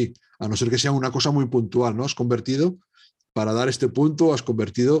ser así, a no ser que sea una cosa muy puntual, ¿no? Has convertido para dar este punto, has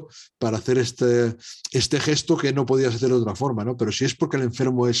convertido para hacer este gesto que no podías hacer de otra forma, ¿no? Pero si es porque el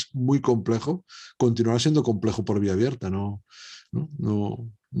enfermo es muy complejo, continuará siendo complejo por vía abierta, no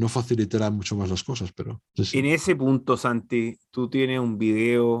facilitará mucho más las cosas, pero... Sí. En ese punto, Santi, tú tienes un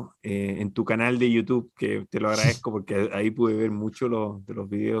video en tu canal de YouTube, que te lo agradezco porque ahí pude ver mucho de los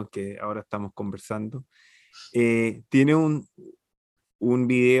videos que ahora estamos conversando. Tiene un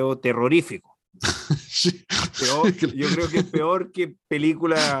video terrorífico. Sí. Peor, yo creo que es peor que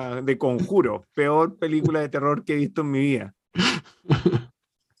película de Conjuro, peor película de terror que he visto en mi vida.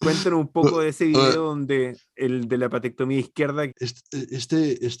 Cuéntanos un poco de ese video donde el de la patectomía izquierda.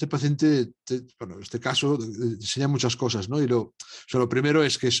 Este paciente, bueno, este caso enseña muchas cosas, ¿no? Lo primero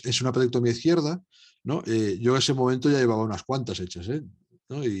es que es una patectomía izquierda, ¿no? Yo en ese momento ya llevaba unas cuantas hechas,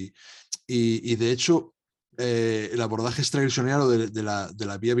 ¿no? Y de hecho, el abordaje extraglisonario de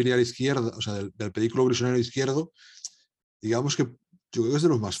la vía biliar izquierda, o sea, del pedículo glisonario izquierdo, digamos que yo creo que es de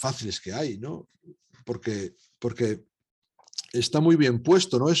los más fáciles que hay, ¿no? Porque está muy bien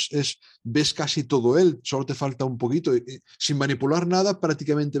puesto, ¿no? Ves casi todo él, solo te falta un poquito. Sin manipular nada,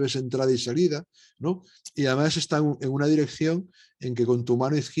 prácticamente ves entrada y salida, ¿no? Y además está en una dirección en que con tu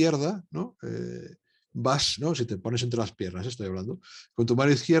mano izquierda, ¿no? Vas, ¿no? Si te pones entre las piernas, estoy hablando, con tu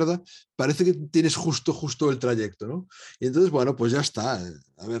mano izquierda, parece que tienes justo el trayecto, ¿no? Y entonces, bueno, pues ya está.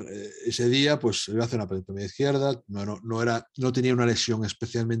 A ver, ese día, pues iba a hacer una penectomía izquierda, no tenía una lesión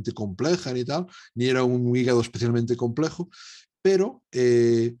especialmente compleja ni tal, ni era un hígado especialmente complejo, pero,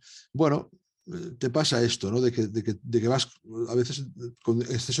 bueno, te pasa esto, ¿no? De que vas a veces con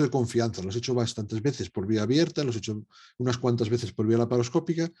exceso de confianza. Lo has hecho bastantes veces por vía abierta, lo has hecho unas cuantas veces por vía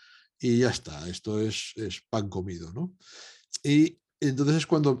laparoscópica y ya está. Esto es pan comido, ¿no? Y entonces es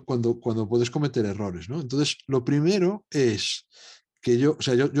cuando puedes cometer errores, ¿no? Entonces, lo primero es que yo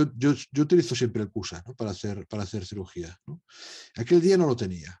utilizo siempre el CUSA, ¿no? para hacer cirugía, ¿no? Aquel día no lo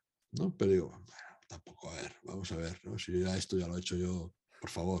tenía, ¿no? Pero digo, bueno, tampoco, a ver, vamos a ver, ¿no? Si ya esto ya lo he hecho yo, por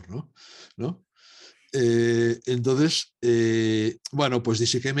favor, ¿no? Entonces, bueno, pues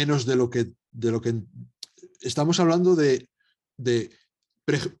disequé menos de lo que estamos hablando de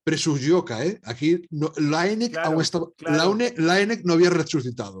presuyoca, ¿eh? Aquí no, la ENEC Claro, aún estaba, claro. la ENEC no había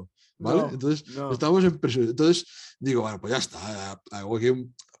resucitado, ¿vale? No, Entonces, no. estamos en entonces digo, bueno, pues ya está, hago aquí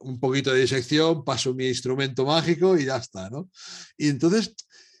un poquito de disección, paso mi instrumento mágico y ya está, ¿no? Y entonces,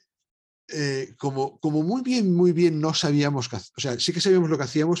 como muy bien no sabíamos qué hacer, o sea, sí que sabíamos lo que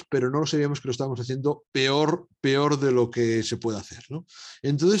hacíamos, pero no sabíamos que lo estábamos haciendo peor de lo que se puede hacer, ¿no?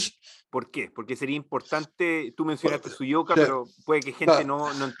 Entonces, ¿Por qué? Porque sería importante, tú mencionaste o su yoga, sea, pero puede que gente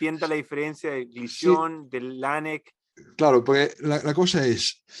claro, no entienda la diferencia de sí, glisión, del LANEC. claro, porque la cosa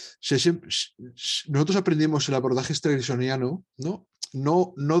es, nosotros aprendimos el abordaje stravelsoniano, ¿no?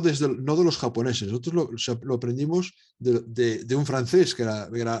 No de los japoneses, nosotros lo aprendimos de un francés que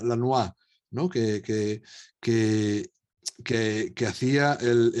era Lanois, ¿no? Que hacía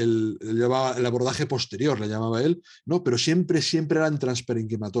llevaba el abordaje posterior, le llamaba él, ¿no? Pero siempre eran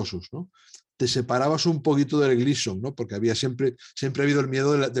transparenquimatosos, ¿no? Te separabas un poquito del Gleason, ¿no? Porque siempre ha habido el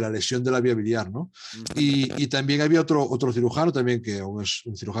miedo de la lesión de la vía biliar, ¿no? Y también había otro cirujano también, que es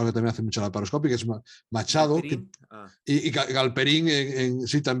un cirujano que también hace mucha laparoscópica, que es Machado, ¿Galperín? Ah, y Galperín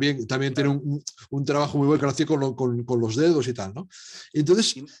sí también tiene claro. un trabajo muy bueno que lo hacía con los dedos y tal, ¿no?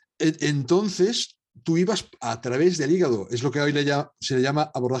 Entonces, Y, entonces tú ibas a través del hígado, es lo que hoy se le llama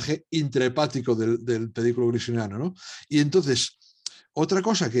abordaje intrahepático del pedículo grisoniano, ¿no? Y entonces, otra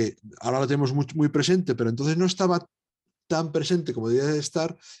cosa que ahora la tenemos muy presente, pero entonces no estaba tan presente como debería de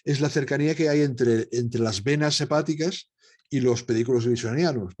estar, es la cercanía que hay entre las venas hepáticas y los pedículos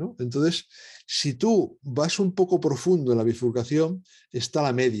grisonianos, ¿no? Entonces, si tú vas un poco profundo en la bifurcación, está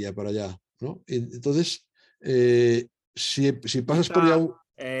la media para allá, ¿no? Entonces, si pasas por allá...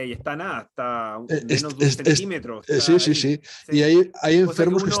 y está nada, está Es, menos de un es, es, centímetro, sí, está sí, ahí. sí. Y Sí. hay Cosa que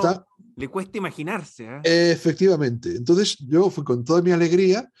enfermos que uno están... le cuesta imaginarse. Efectivamente. Entonces yo fui con toda mi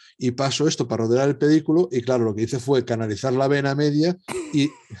alegría y paso esto para rodear el pedículo y claro, lo que hice fue canalizar la vena media y,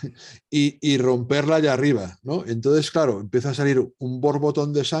 y romperla allá arriba, ¿no? Entonces, claro, empieza a salir un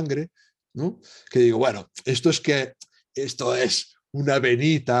borbotón de sangre, ¿no? Que digo, bueno, esto es una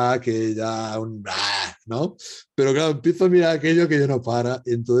venita que ya, ¿no? Pero claro, empiezo a mirar aquello que ya no para.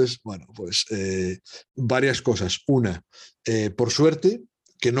 Y entonces, bueno, pues varias cosas. Una, por suerte,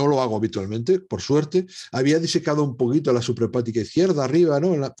 que no lo hago habitualmente, por suerte, había disecado un poquito la suprahepática izquierda, arriba,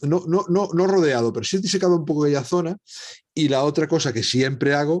 ¿no? No rodeado, pero sí disecado un poco aquella zona. Y la otra cosa que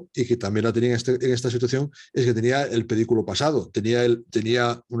siempre hago, y que también la tenía en esta situación, es que tenía el pedículo pasado, tenía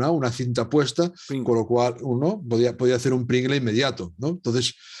una cinta puesta, con lo cual uno podía hacer un pringle inmediato, ¿no?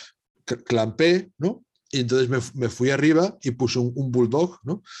 Entonces, clampé, ¿no? Y entonces me fui arriba y puse un bulldog,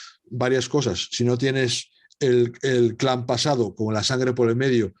 ¿no? Varias cosas. Si no tienes el clamp pasado con la sangre por el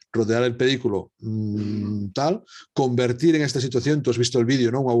medio, rodear el pedículo, tal, convertir en esta situación, tú has visto el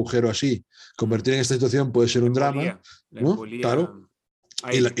vídeo, ¿no? Un agujero así, convertir en esta situación puede ser un drama, La ¿no? embolía Claro.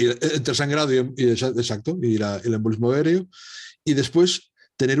 aérea. Entre sangrado exacto, y el embolismo aéreo. Y después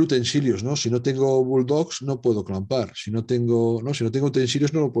tener utensilios, ¿no? Si no tengo bulldogs, no puedo clampar. Si no tengo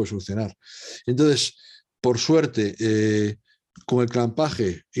utensilios, no lo puedo solucionar. Entonces, por suerte, con el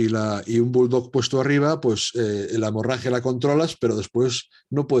clampaje y un bulldog puesto arriba, pues la hemorragia la controlas, pero después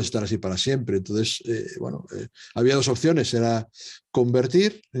no puedes estar así para siempre. Entonces, había dos opciones, era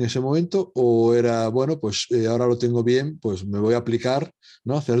convertir en ese momento o era, bueno, pues ahora lo tengo bien, pues me voy a aplicar,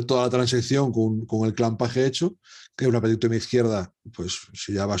 ¿no? Hacer toda la transección con el clampaje hecho, que una pedictomía izquierda, pues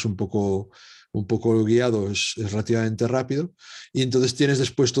si ya vas un poco guiado, es relativamente rápido, y entonces tienes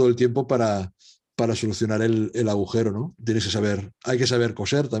después todo el tiempo para solucionar el agujero, ¿no? Hay que saber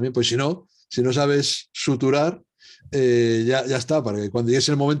coser también, pues si no sabes suturar, ya está, para que cuando llegues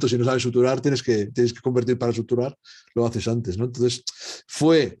el momento, si no sabes suturar, tienes que convertir para suturar, lo haces antes, ¿no? Entonces,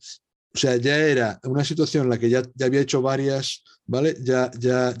 o sea, ya era una situación en la que ya había hecho varias, ¿vale? Ya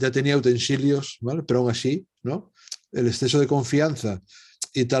tenía utensilios, ¿vale? Pero aún así, ¿no? El exceso de confianza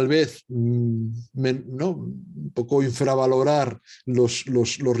y tal vez ¿no? un poco infravalorar los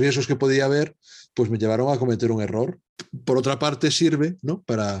riesgos que podía haber, pues me llevaron a cometer un error. Por otra parte, sirve, ¿no?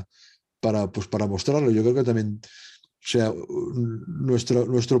 Pues para mostrarlo. Yo creo que también, o sea,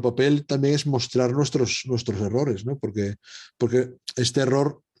 nuestro papel también es mostrar nuestros errores, ¿no? Porque este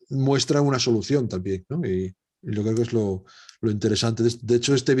error muestra una solución también, ¿no? Y yo creo que es lo interesante. De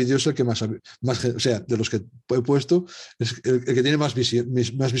hecho, este vídeo es el que más, o sea, de los que he puesto, es el que tiene más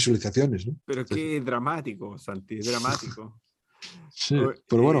visualizaciones, ¿no? Pero es que es dramático, Santi, es dramático. Sí,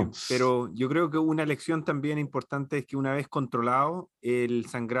 pero bueno. Pero yo creo que una lección también importante es que una vez controlado el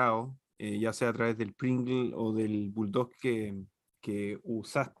sangrado, ya sea a través del Pringle o del Bulldog que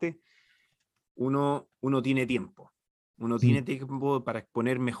usaste, uno tiene tiempo. Uno tiene tiempo para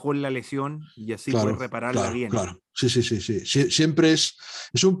exponer mejor la lesión y así poder repararla bien. Claro. Sí. Siempre es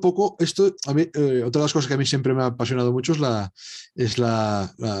un poco esto. A mí, otra de las cosas que a mí siempre me ha apasionado mucho es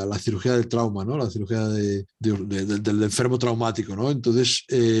la cirugía del trauma, ¿no? La cirugía del enfermo traumático, ¿no? Entonces,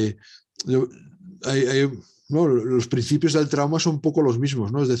 ¿no? Los principios del trauma son un poco los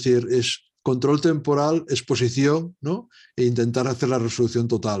mismos, ¿no? Es decir, es control temporal, exposición, ¿no? E intentar hacer la resolución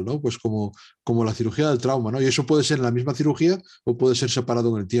total, ¿no? Pues como la cirugía del trauma, ¿no? Y eso puede ser en la misma cirugía o puede ser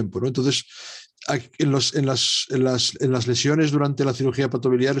separado en el tiempo, ¿no? Entonces, en las lesiones durante la cirugía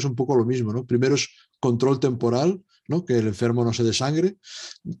patobiliar es un poco lo mismo, ¿no? Primero es control temporal, ¿no? Que el enfermo no se desangre,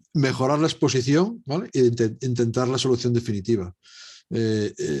 mejorar la exposición, ¿vale? E intentar la solución definitiva.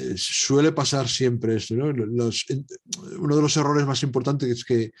 Suele pasar siempre esto, ¿no? Uno de los errores más importantes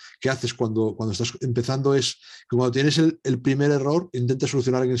que haces cuando estás empezando es que cuando tienes el primer error intentas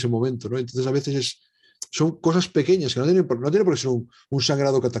solucionar en ese momento, ¿no? Entonces a veces son cosas pequeñas que no tienen por qué ser un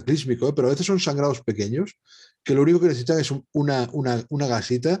sangrado cataclísmico, ¿eh? Pero a veces son sangrados pequeños que lo único que necesitan es una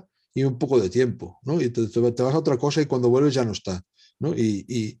gasita y un poco de tiempo, ¿no? Y te vas a otra cosa y cuando vuelves ya no está, ¿no?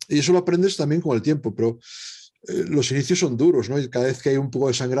 Y eso lo aprendes también con el tiempo, pero los inicios son duros, ¿no? Y cada vez que hay un poco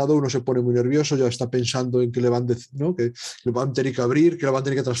de sangrado uno se pone muy nervioso, ya está pensando en que le van, ¿no? Que le van a tener que abrir, que le van a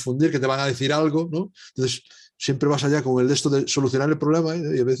tener que transfundir, que te van a decir algo, ¿no? Entonces siempre vas allá con el de esto de solucionar el problema,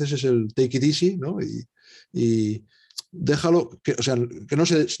 ¿eh? Y a veces es el take it easy, ¿no? Y déjalo, o sea, que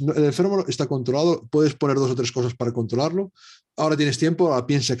el enfermo está controlado, puedes poner 2 o 3 cosas para controlarlo, ahora tienes tiempo, ahora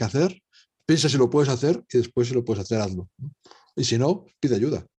piensa qué hacer, piensa si lo puedes hacer y después si lo puedes hacer, hazlo, ¿no? Y si no, pide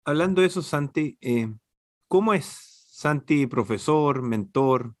ayuda. Hablando de eso, Santi, ¿cómo es Santi profesor,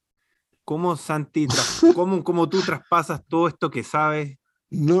 mentor? ¿Cómo Santi, cómo tú traspasas todo esto que sabes?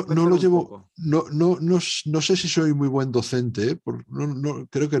 No lo llevo, Poco. no sé si soy muy buen docente,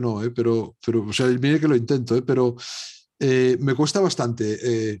 creo que no, pero o sea, mire que lo intento, pero me cuesta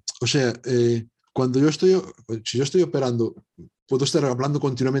bastante. O sea, si yo estoy operando, puedo estar hablando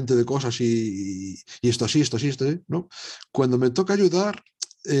continuamente de cosas y esto así, ¿no? Cuando me toca ayudar,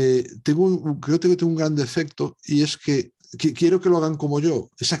 creo que tengo un gran defecto y es que quiero que lo hagan como yo,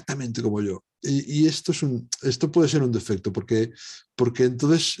 exactamente como yo. Y esto puede ser un defecto, porque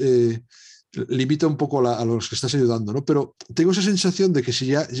entonces limita un poco a los que estás ayudando, ¿no? Pero tengo esa sensación de que si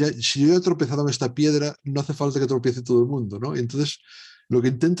yo he tropezado en esta piedra, no hace falta que tropiece todo el mundo, ¿no? Y entonces lo que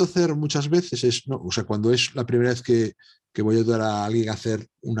intento hacer muchas veces es, ¿no? O sea, cuando es la primera vez que voy a ayudar a alguien a hacer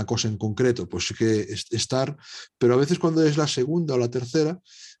una cosa en concreto, pues sí que estar, pero a veces cuando es la segunda o la tercera,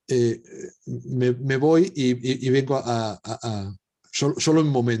 me voy y vengo solo en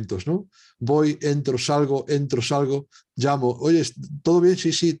momentos, ¿no? Voy, entro, salgo, llamo, oye, ¿todo bien?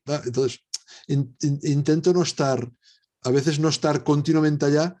 Sí. Entonces, intento a veces no estar continuamente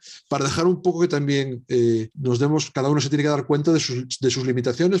allá para dejar un poco que también cada uno se tiene que dar cuenta de sus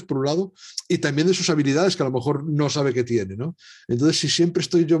limitaciones, por un lado, y también de sus habilidades que a lo mejor no sabe que tiene, ¿no? Entonces, si siempre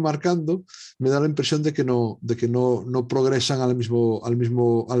estoy yo marcando, me da la impresión de que no progresan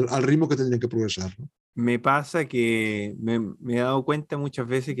al ritmo que tendrían que progresar, ¿no? Me pasa que me he dado cuenta muchas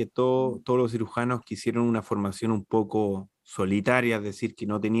veces que todos los cirujanos que hicieron una formación un poco solitaria, es decir, que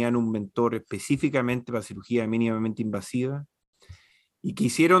no tenían un mentor específicamente para cirugía mínimamente invasiva y que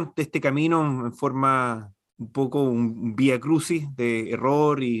hicieron este camino en forma un poco un vía crucis de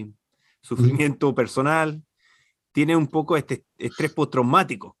error y sufrimiento personal, tiene un poco este estrés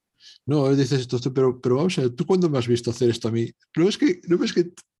postraumático. No, dices esto, pero vamos a ver, ¿tú cuándo me has visto hacer esto a mí? ¿No ves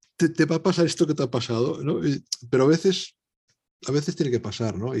que te va a pasar esto que te ha pasado, ¿no? Pero a veces tiene que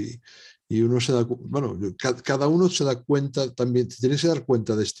pasar, ¿no? Y Y uno se da, bueno, cada uno se da cuenta también, tienes que dar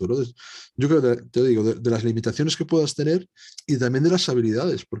cuenta de esto, ¿no? Yo creo, te digo, de las limitaciones que puedas tener y también de las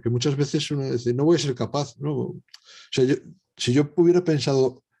habilidades, porque muchas veces uno dice, no voy a ser capaz, ¿no? O sea, si yo hubiera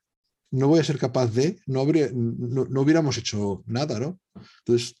pensado, no voy a ser capaz de, no hubiéramos hecho nada, ¿no?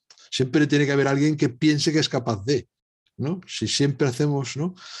 Entonces, siempre tiene que haber alguien que piense que es capaz de, ¿no? Si siempre hacemos,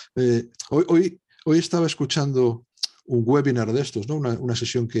 ¿no? Hoy estaba escuchando un webinar de estos, ¿no? Una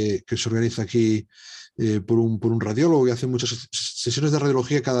sesión que se organiza aquí por un radiólogo que hace muchas sesiones de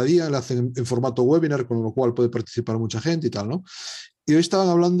radiología cada día, la hacen en formato webinar, con lo cual puede participar mucha gente y tal, ¿no? Y hoy estaban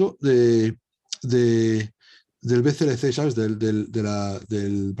hablando del BCLC, ¿sabes?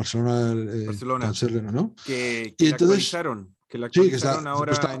 Del Barcelona Barcelona, Cancer, ¿no? que Y la entonces, actualizaron, sí, que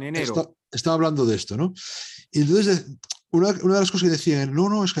ahora en enero. está hablando de esto, ¿no? Y entonces, una de las cosas que decían,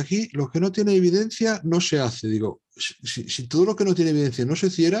 no, es que aquí lo que no tiene evidencia no se hace. Digo, si todo lo que no tiene evidencia no se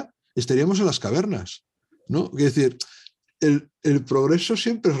hiciera, estaríamos en las cavernas, ¿no? Es decir, el progreso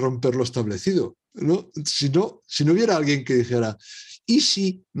siempre es romper lo establecido, ¿no? Si no hubiera alguien que dijera, ¿y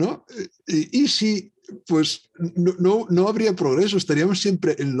si? ¿No? ¿Y si? Pues no habría progreso, estaríamos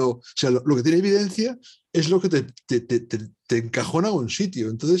siempre en o sea, lo que tiene evidencia es lo que te encajona a un sitio.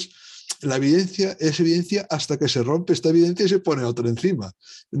 Entonces, la evidencia es evidencia hasta que se rompe esta evidencia y se pone otra encima,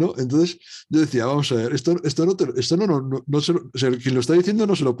 ¿no? Entonces, yo decía, vamos a ver, esto o sea, quien lo está diciendo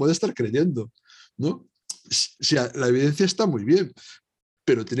no se lo puede estar creyendo, ¿no? O sea, la evidencia está muy bien,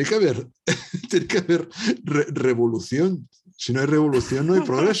 pero tiene que haber, tiene que haber revolución. Si no hay revolución, no hay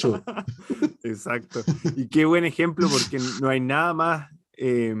progreso. Exacto. Y qué buen ejemplo, porque no hay nada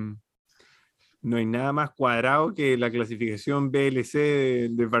más cuadrado que la clasificación BLC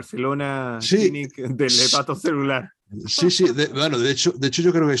de Barcelona Sí, Clinic del hepatocelular. sí. Bueno, de hecho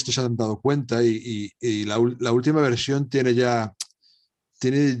yo creo que esto se han dado cuenta y la última versión tiene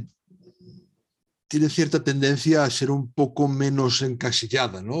cierta tendencia a ser un poco menos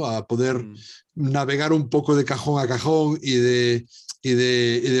encasillada, ¿no? A poder navegar un poco de cajón a cajón y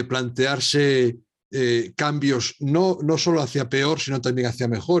de plantearse cambios no solo hacia peor, sino también hacia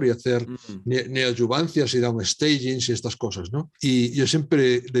mejor y hacer neoadjuvancias y downstagings y estas cosas, ¿no? Y yo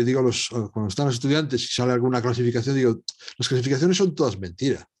siempre le digo cuando están los estudiantes, si sale alguna clasificación, digo, las clasificaciones son todas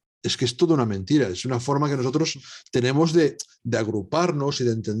mentiras. Es que es toda una mentira, es una forma que nosotros tenemos de agruparnos y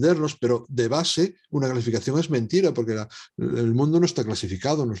de entendernos, pero de base una clasificación es mentira porque el mundo no está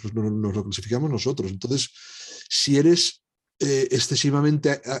clasificado, nos lo clasificamos nosotros. Entonces, si eres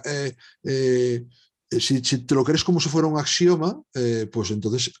excesivamente... si te lo crees como si fuera un axioma, pues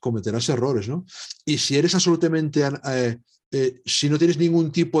entonces cometerás errores, ¿no? Y si eres absolutamente... si no tienes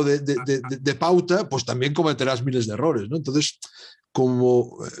ningún tipo de pauta, pues también cometerás miles de errores, ¿no? Entonces,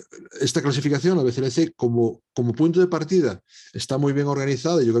 como esta clasificación, la BCLC, como punto de partida, está muy bien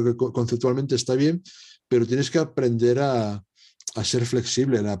organizada, yo creo que conceptualmente está bien, pero tienes que aprender a ser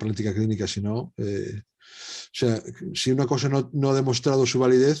flexible en la práctica clínica, si no, o sea, si una cosa no ha demostrado su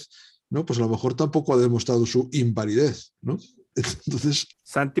validez, ¿no? Pues a lo mejor tampoco ha demostrado su invalidez, ¿no? Entonces,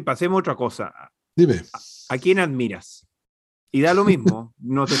 Santi, pasemos a otra cosa. dime. ¿A quién admiras? Y da lo mismo,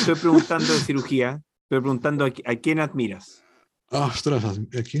 no te estoy preguntando de cirugía, estoy preguntando a quién admiras. Ostras,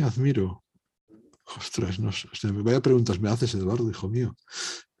 ¿a quién admiro? Ostras, no sé, vaya preguntas me haces, Eduardo, hijo mío.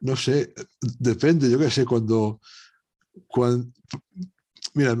 No sé, depende, yo qué sé,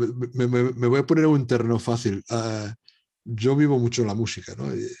 mira, me voy a poner un terreno fácil. Yo vivo mucho en la música, ¿no?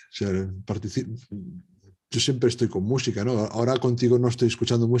 O sea, yo siempre estoy con música, ¿no? Ahora contigo no estoy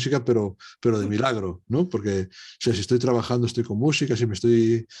escuchando música, pero de milagro, ¿no? Porque, o sea, si estoy trabajando estoy con música, si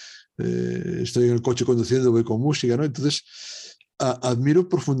estoy en el coche conduciendo voy con música, ¿no? Entonces, admiro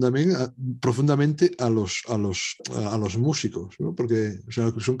profundamente a los músicos, ¿no? Porque, o sea,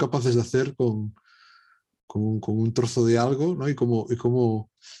 lo que son capaces de hacer con un trozo de algo, ¿no? Y cómo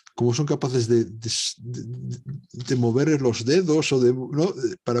son capaces de mover los dedos ¿no?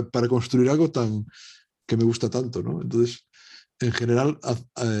 para construir algo que me gusta tanto, ¿no? Entonces, en general,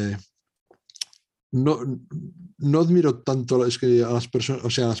 no admiro tanto es que a las personas, o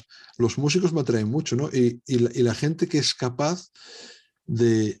sea, los músicos me atraen mucho, ¿no? Y la gente que es capaz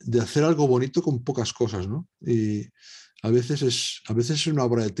de hacer algo bonito con pocas cosas, ¿no? Y a veces es una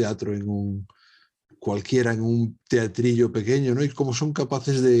obra de teatro en cualquiera en un teatrillo pequeño, ¿no? Y cómo son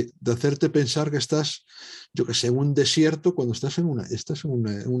capaces de hacerte pensar que estás, yo que sé, en un desierto cuando estás en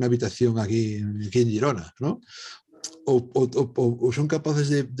una habitación aquí en Girona, ¿no? O son capaces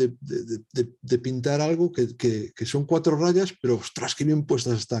de pintar algo que son 4 rayas, pero ostras, qué bien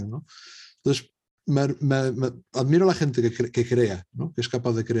puestas están, ¿no? Entonces, admiro a la gente que crea, ¿no? Que es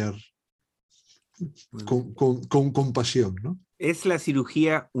capaz de crear con pasión, ¿no? ¿Es la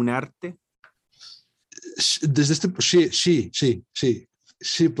cirugía un arte? Desde este,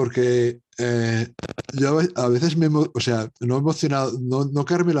 sí, porque yo a veces o sea, no he emocionado, no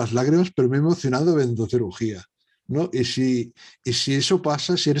caerme las lágrimas, pero me he emocionado viendo cirugía, ¿no? Y si eso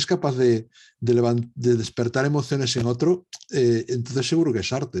pasa, si eres capaz de despertar emociones en otro, entonces seguro que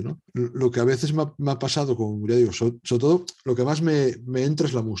es arte, ¿no? Lo que a veces me ha pasado con, ya digo, sobre todo, lo que más me entra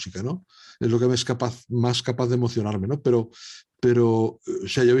es la música, ¿no? Es lo que me es más capaz de emocionarme, ¿no? Pero o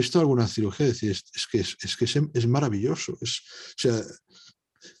sea, yo he visto alguna cirugía y decir, es que es maravilloso. O sea,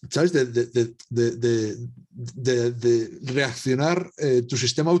 ¿sabes? De reaccionar, tu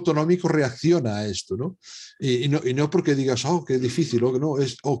sistema autonómico reacciona a esto, ¿no? Y no porque digas, oh, qué difícil, o no,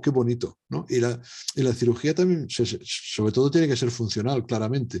 es, oh, qué bonito, ¿no? Y la cirugía también, sobre todo, tiene que ser funcional,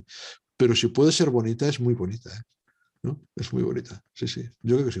 claramente. Pero si puede ser bonita, es muy bonita, ¿eh? ¿No? Es muy bonita, sí, sí.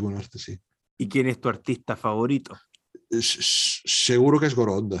 Yo creo que sí, bueno, arte, sí. ¿Y quién es tu artista favorito? Seguro que es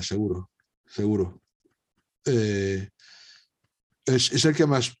Goronda, seguro. Es el que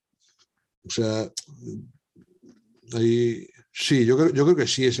más, o sea, ahí, sí, yo creo que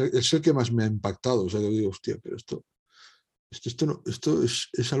sí, es el que más me ha impactado. O sea, yo digo, hostia, pero esto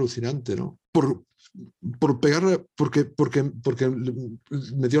es alucinante, ¿no? Por pegarle, porque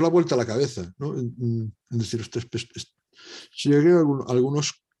me dio la vuelta a la cabeza, ¿no? En decir, yo creo que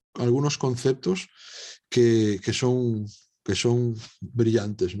algunos conceptos que son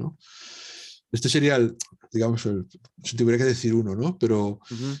brillantes, ¿no? Este sería digamos, si tuviera que decir uno, ¿no?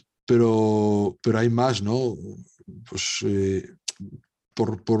 Uh-huh. Pero hay más, ¿no? Pues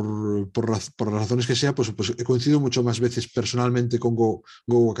por las razones que sea, pues he coincidido mucho más veces personalmente con Go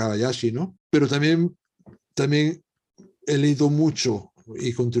Wakabayashi, ¿no? Pero también he leído mucho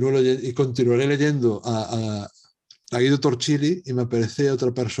y continuaré leyendo a Guido Torchilli, y me parece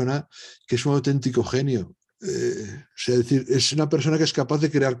otra persona que es un auténtico genio. O sea, es una persona que es capaz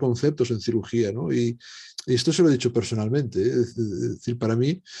de crear conceptos en cirugía, ¿no? Y esto se lo he dicho personalmente, ¿eh? Es decir, para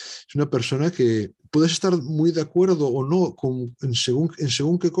mí es una persona que puedes estar muy de acuerdo o no en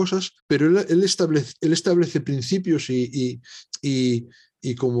según qué cosas, pero él establece principios y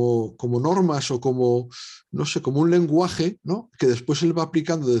como normas o como, no sé, como un lenguaje, ¿no? Que después él va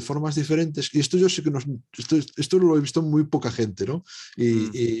aplicando de formas diferentes. Y esto yo sé que esto lo he visto en muy poca gente, ¿no?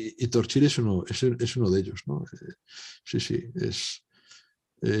 Y Torchilli es uno de ellos, ¿no? Sí, sí,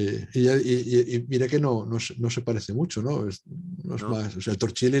 y mira que no se parece mucho, ¿no? No es ¿No? más, o sea, el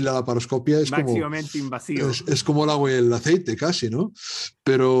Torchilli y la laparoscopia Máximamente invasivo. es como el agua y el aceite casi, ¿no?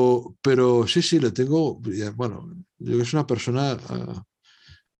 Pero sí, le tengo, bueno, yo creo que es una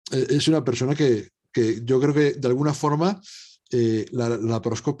persona que yo creo que de alguna forma la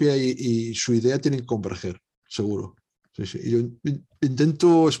laparoscopia y su idea tienen que converger, seguro. Sí, sí. Y yo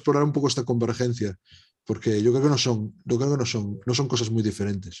intento explorar un poco esta convergencia, porque yo creo que no son cosas muy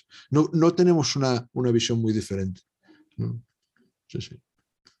diferentes. No tenemos una visión muy diferente, ¿no? Sí, sí.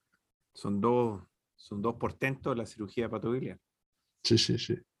 Son dos portentos la cirugía hepatobiliar. Sí, sí,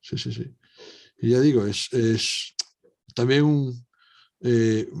 sí, sí, sí, sí. Y ya digo, es también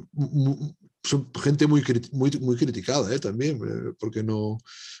son gente muy criticada, también, porque no,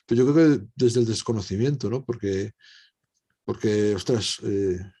 pero yo creo que desde el desconocimiento, ¿no? Porque ostras,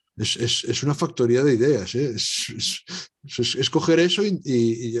 es una factoría de ideas, ¿eh? Es coger eso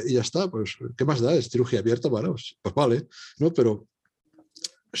y ya está, pues, ¿qué más da? Es cirugía abierta, bueno, pues vale, ¿no? Pero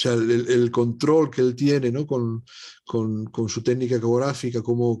o sea, el control que él tiene, ¿no? con su técnica ecográfica,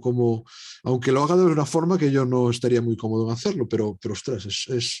 aunque lo haga de una forma que yo no estaría muy cómodo en hacerlo, pero ostras,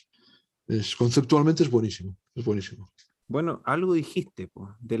 conceptualmente es buenísimo, es buenísimo. Bueno, algo dijiste,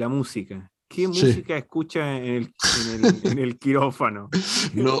 po, de la música. ¿Qué Sí. música escucha en el quirófano?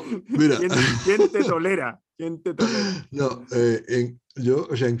 No, mira. ¿Quién te tolera? ¿Quién te tolera? No, yo,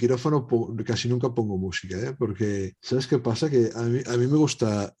 o sea, en quirófano casi nunca pongo música, ¿eh? Porque, ¿sabes qué pasa? Que a mí me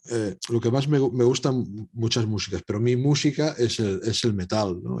gusta, lo que más me gustan muchas músicas, pero mi música es el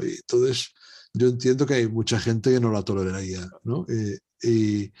metal, ¿no? Y entonces yo entiendo que hay mucha gente que no la toleraría, ¿no?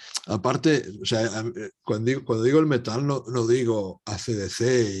 Y aparte, o sea, cuando digo el metal no digo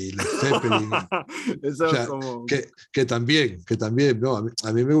AC/DC y Led Zeppelin. O Eso es sea, como... que también, ¿no?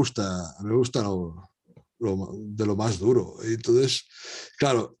 A mí me gusta de lo más duro. Entonces,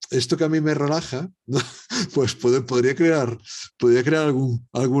 claro, esto que a mí me relaja, ¿no? Pues podría crear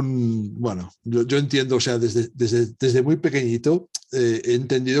algún bueno, yo entiendo, o sea, desde muy pequeñito he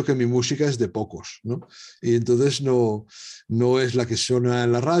entendido que mi música es de pocos, ¿no? Y entonces no es la que suena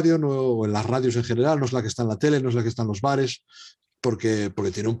en la radio, o en las radios en general, no es la que está en la tele, no es la que está en los bares, porque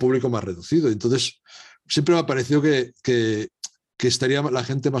tiene un público más reducido. Entonces, siempre me ha parecido que que estaría la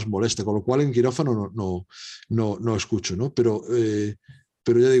gente más molesta, con lo cual en quirófano no escucho, ¿no? Pero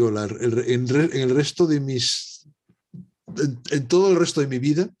ya digo, en el resto de en todo el resto de mi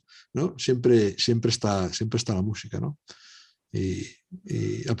vida, ¿no? Siempre está la música, ¿no? Y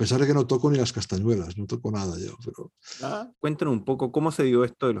a pesar de que no toco ni las castañuelas, no toco nada yo, pero... Cuéntanos un poco cómo se dio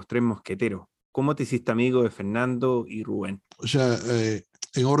esto de los tres mosqueteros. ¿Cómo te hiciste amigo de Fernando y Rubén? O sea,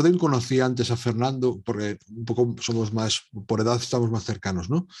 en orden conocí antes a Fernando, porque un poco somos más, por edad estamos más cercanos,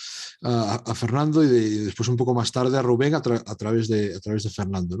 ¿no? A Fernando y después un poco más tarde a Rubén a través de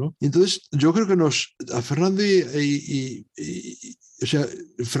Fernando, ¿no? Y entonces yo creo que a Fernando o sea,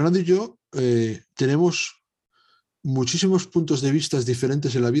 Fernando y yo tenemos muchísimos puntos de vista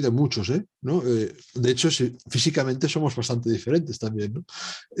diferentes en la vida, muchos, ¿no? De hecho, sí, físicamente somos bastante diferentes también, ¿no?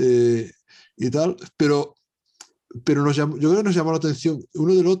 Y tal, pero yo creo que nos llamó la atención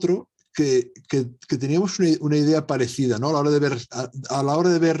uno del otro que teníamos una idea parecida, ¿no? A la hora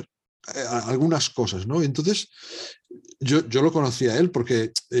de ver algunas cosas, ¿no? Entonces, yo lo conocía a él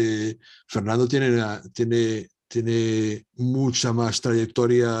porque Fernando tiene mucha más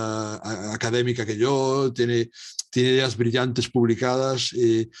trayectoria académica que yo, tiene ideas brillantes publicadas.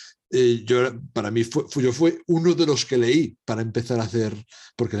 Para mí yo fue uno de los que leí para empezar a hacer,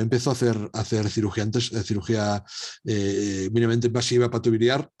 porque él empezó a hacer cirugía antes, cirugía mínimamente invasiva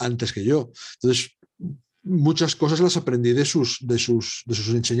patubiliar antes que yo. Entonces, muchas cosas las aprendí de sus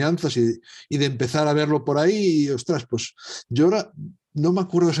enseñanzas y de empezar a verlo por ahí. Y, ostras, pues yo ahora no me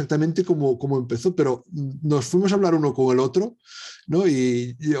acuerdo exactamente cómo empezó, pero nos fuimos a hablar uno con el otro, ¿no?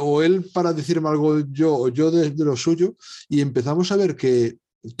 O él para decirme algo o yo de lo suyo, y empezamos a ver que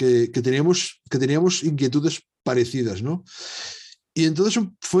teníamos inquietudes parecidas, ¿no? Y entonces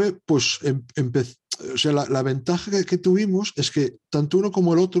fue, pues, o sea, la ventaja que tuvimos es que tanto uno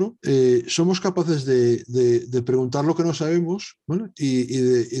como el otro somos capaces de preguntar lo que no sabemos, ¿vale? y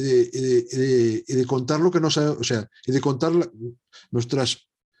de contar lo que no sabemos, o sea, y de contar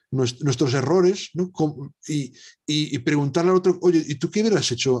nuestros errores, ¿no? Y preguntarle al otro, oye, ¿y tú qué hubieras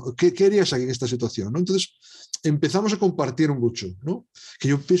hecho? ¿Qué harías aquí en esta situación? ¿No? Entonces empezamos a compartir mucho, ¿no? Que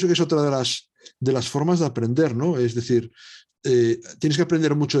yo pienso que es otra de las formas de aprender, ¿no? Es decir, tienes que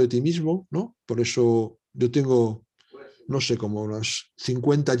aprender mucho de ti mismo, ¿no? Por eso yo tengo, no sé, como unas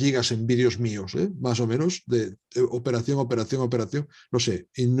 50 gigas en vídeos míos, más o menos, de operación, no sé,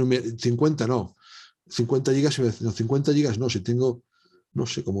 50 no, 50 gigas, no, 50 gigas no, si tengo, no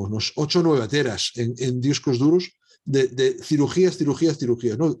sé, como unos 8 o 9 teras en discos duros de cirugías,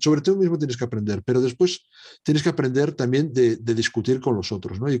 ¿no? Sobre todo mismo tienes que aprender, pero después tienes que aprender también de discutir con los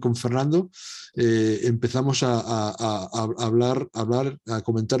otros, ¿no? Y con Fernando empezamos a hablar, a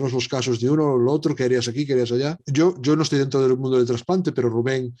comentarnos los casos de uno o lo otro, qué harías aquí, qué harías allá. Yo no estoy dentro del mundo del trasplante, pero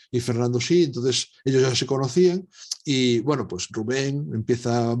Rubén y Fernando sí, entonces ellos ya se conocían y bueno, pues Rubén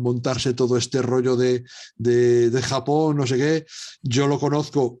empieza a montarse todo este rollo de Japón, no sé qué. Yo lo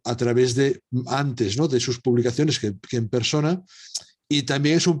conozco a través de antes, ¿no? De sus publicaciones que en persona. Y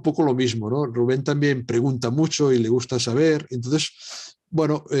también es un poco lo mismo, ¿no? Rubén también pregunta mucho y le gusta saber. Entonces,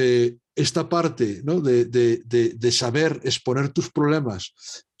 bueno, esta parte, ¿no? de saber exponer tus problemas,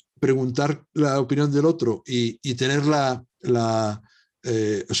 preguntar la opinión del otro y tener o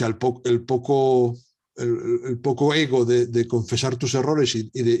sea, el poco ego de confesar tus errores y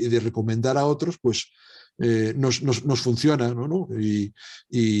de recomendar a otros, pues nos funciona, ¿no? Y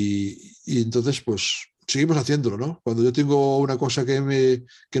entonces, pues seguimos haciéndolo, ¿no? Cuando yo tengo una cosa que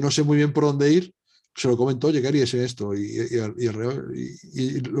no sé muy bien por dónde ir, se lo comento, oye, ¿qué harías en esto?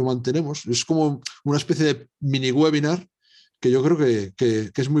 Y lo mantenemos. Es como una especie de mini webinar que yo creo que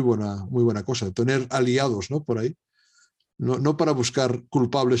es muy buena cosa, tener aliados, ¿no? Por ahí. No para buscar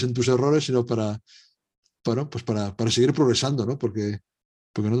culpables en tus errores, sino para seguir progresando, ¿no? Porque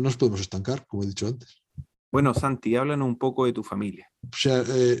no nos podemos estancar, como he dicho antes. Bueno, Santi, háblanos un poco de tu familia. O sea,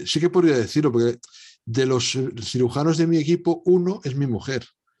 sí que podría decirlo, porque de los cirujanos de mi equipo, uno es mi mujer,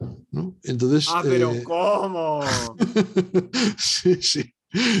 ¿no? Entonces... pero ¿cómo? sí.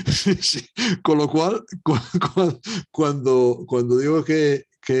 Con lo cual, cuando digo que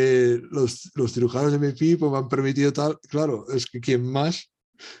los cirujanos de mi equipo me han permitido tal, claro, es que quien más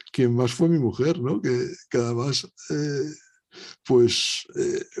fue mi mujer, ¿no? Que además... pues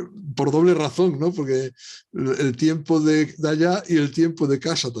por doble razón, ¿no? Porque el tiempo de allá y el tiempo de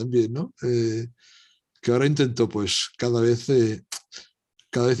casa también, ¿no? Que ahora intento, pues cada vez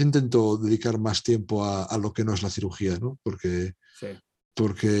intento dedicar más tiempo a lo que no es la cirugía, ¿no? Porque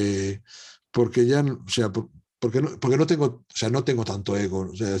ya, o sea, porque no tengo, o sea, no tengo tanto ego,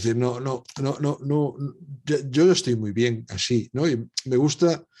 o sea, es decir, yo estoy muy bien así, ¿no? Y me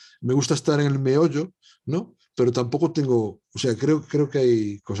gusta estar en el meollo, ¿no? Pero tampoco tengo O sea, creo que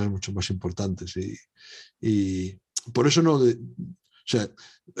hay cosas mucho más importantes y por eso no... o sea,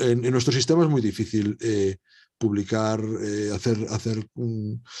 en nuestro sistema es muy difícil publicar,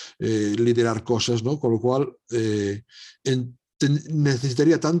 liderar cosas, ¿no? Con lo cual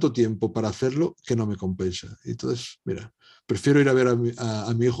necesitaría tanto tiempo para hacerlo que no me compensa. Entonces, mira, prefiero ir a ver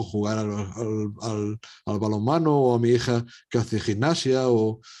a mi hijo jugar al balonmano, o a mi hija que hace gimnasia,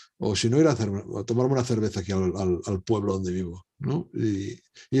 o si no, ir a tomarme una cerveza aquí al pueblo donde vivo, ¿no? Y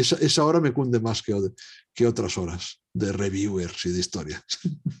esa hora me cunde más que otras horas de reviewers y de historias.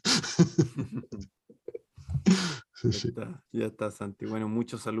 Sí, sí. Ya está, Santi. Bueno,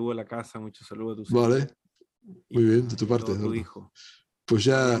 mucho saludo a la casa, mucho saludo a tu Vale, señora muy bien, de tu y a parte, todo tu Eduardo. hijo. Pues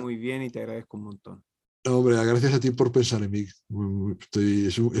Que vaya ya, muy bien y te agradezco un montón. hombre, gracias a ti por pensar en mí.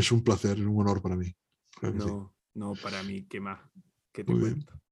 Es un placer, es un honor para mí. Claro que sí. No, no, para mí, ¿qué más? ¿Qué te Muy bien. cuento?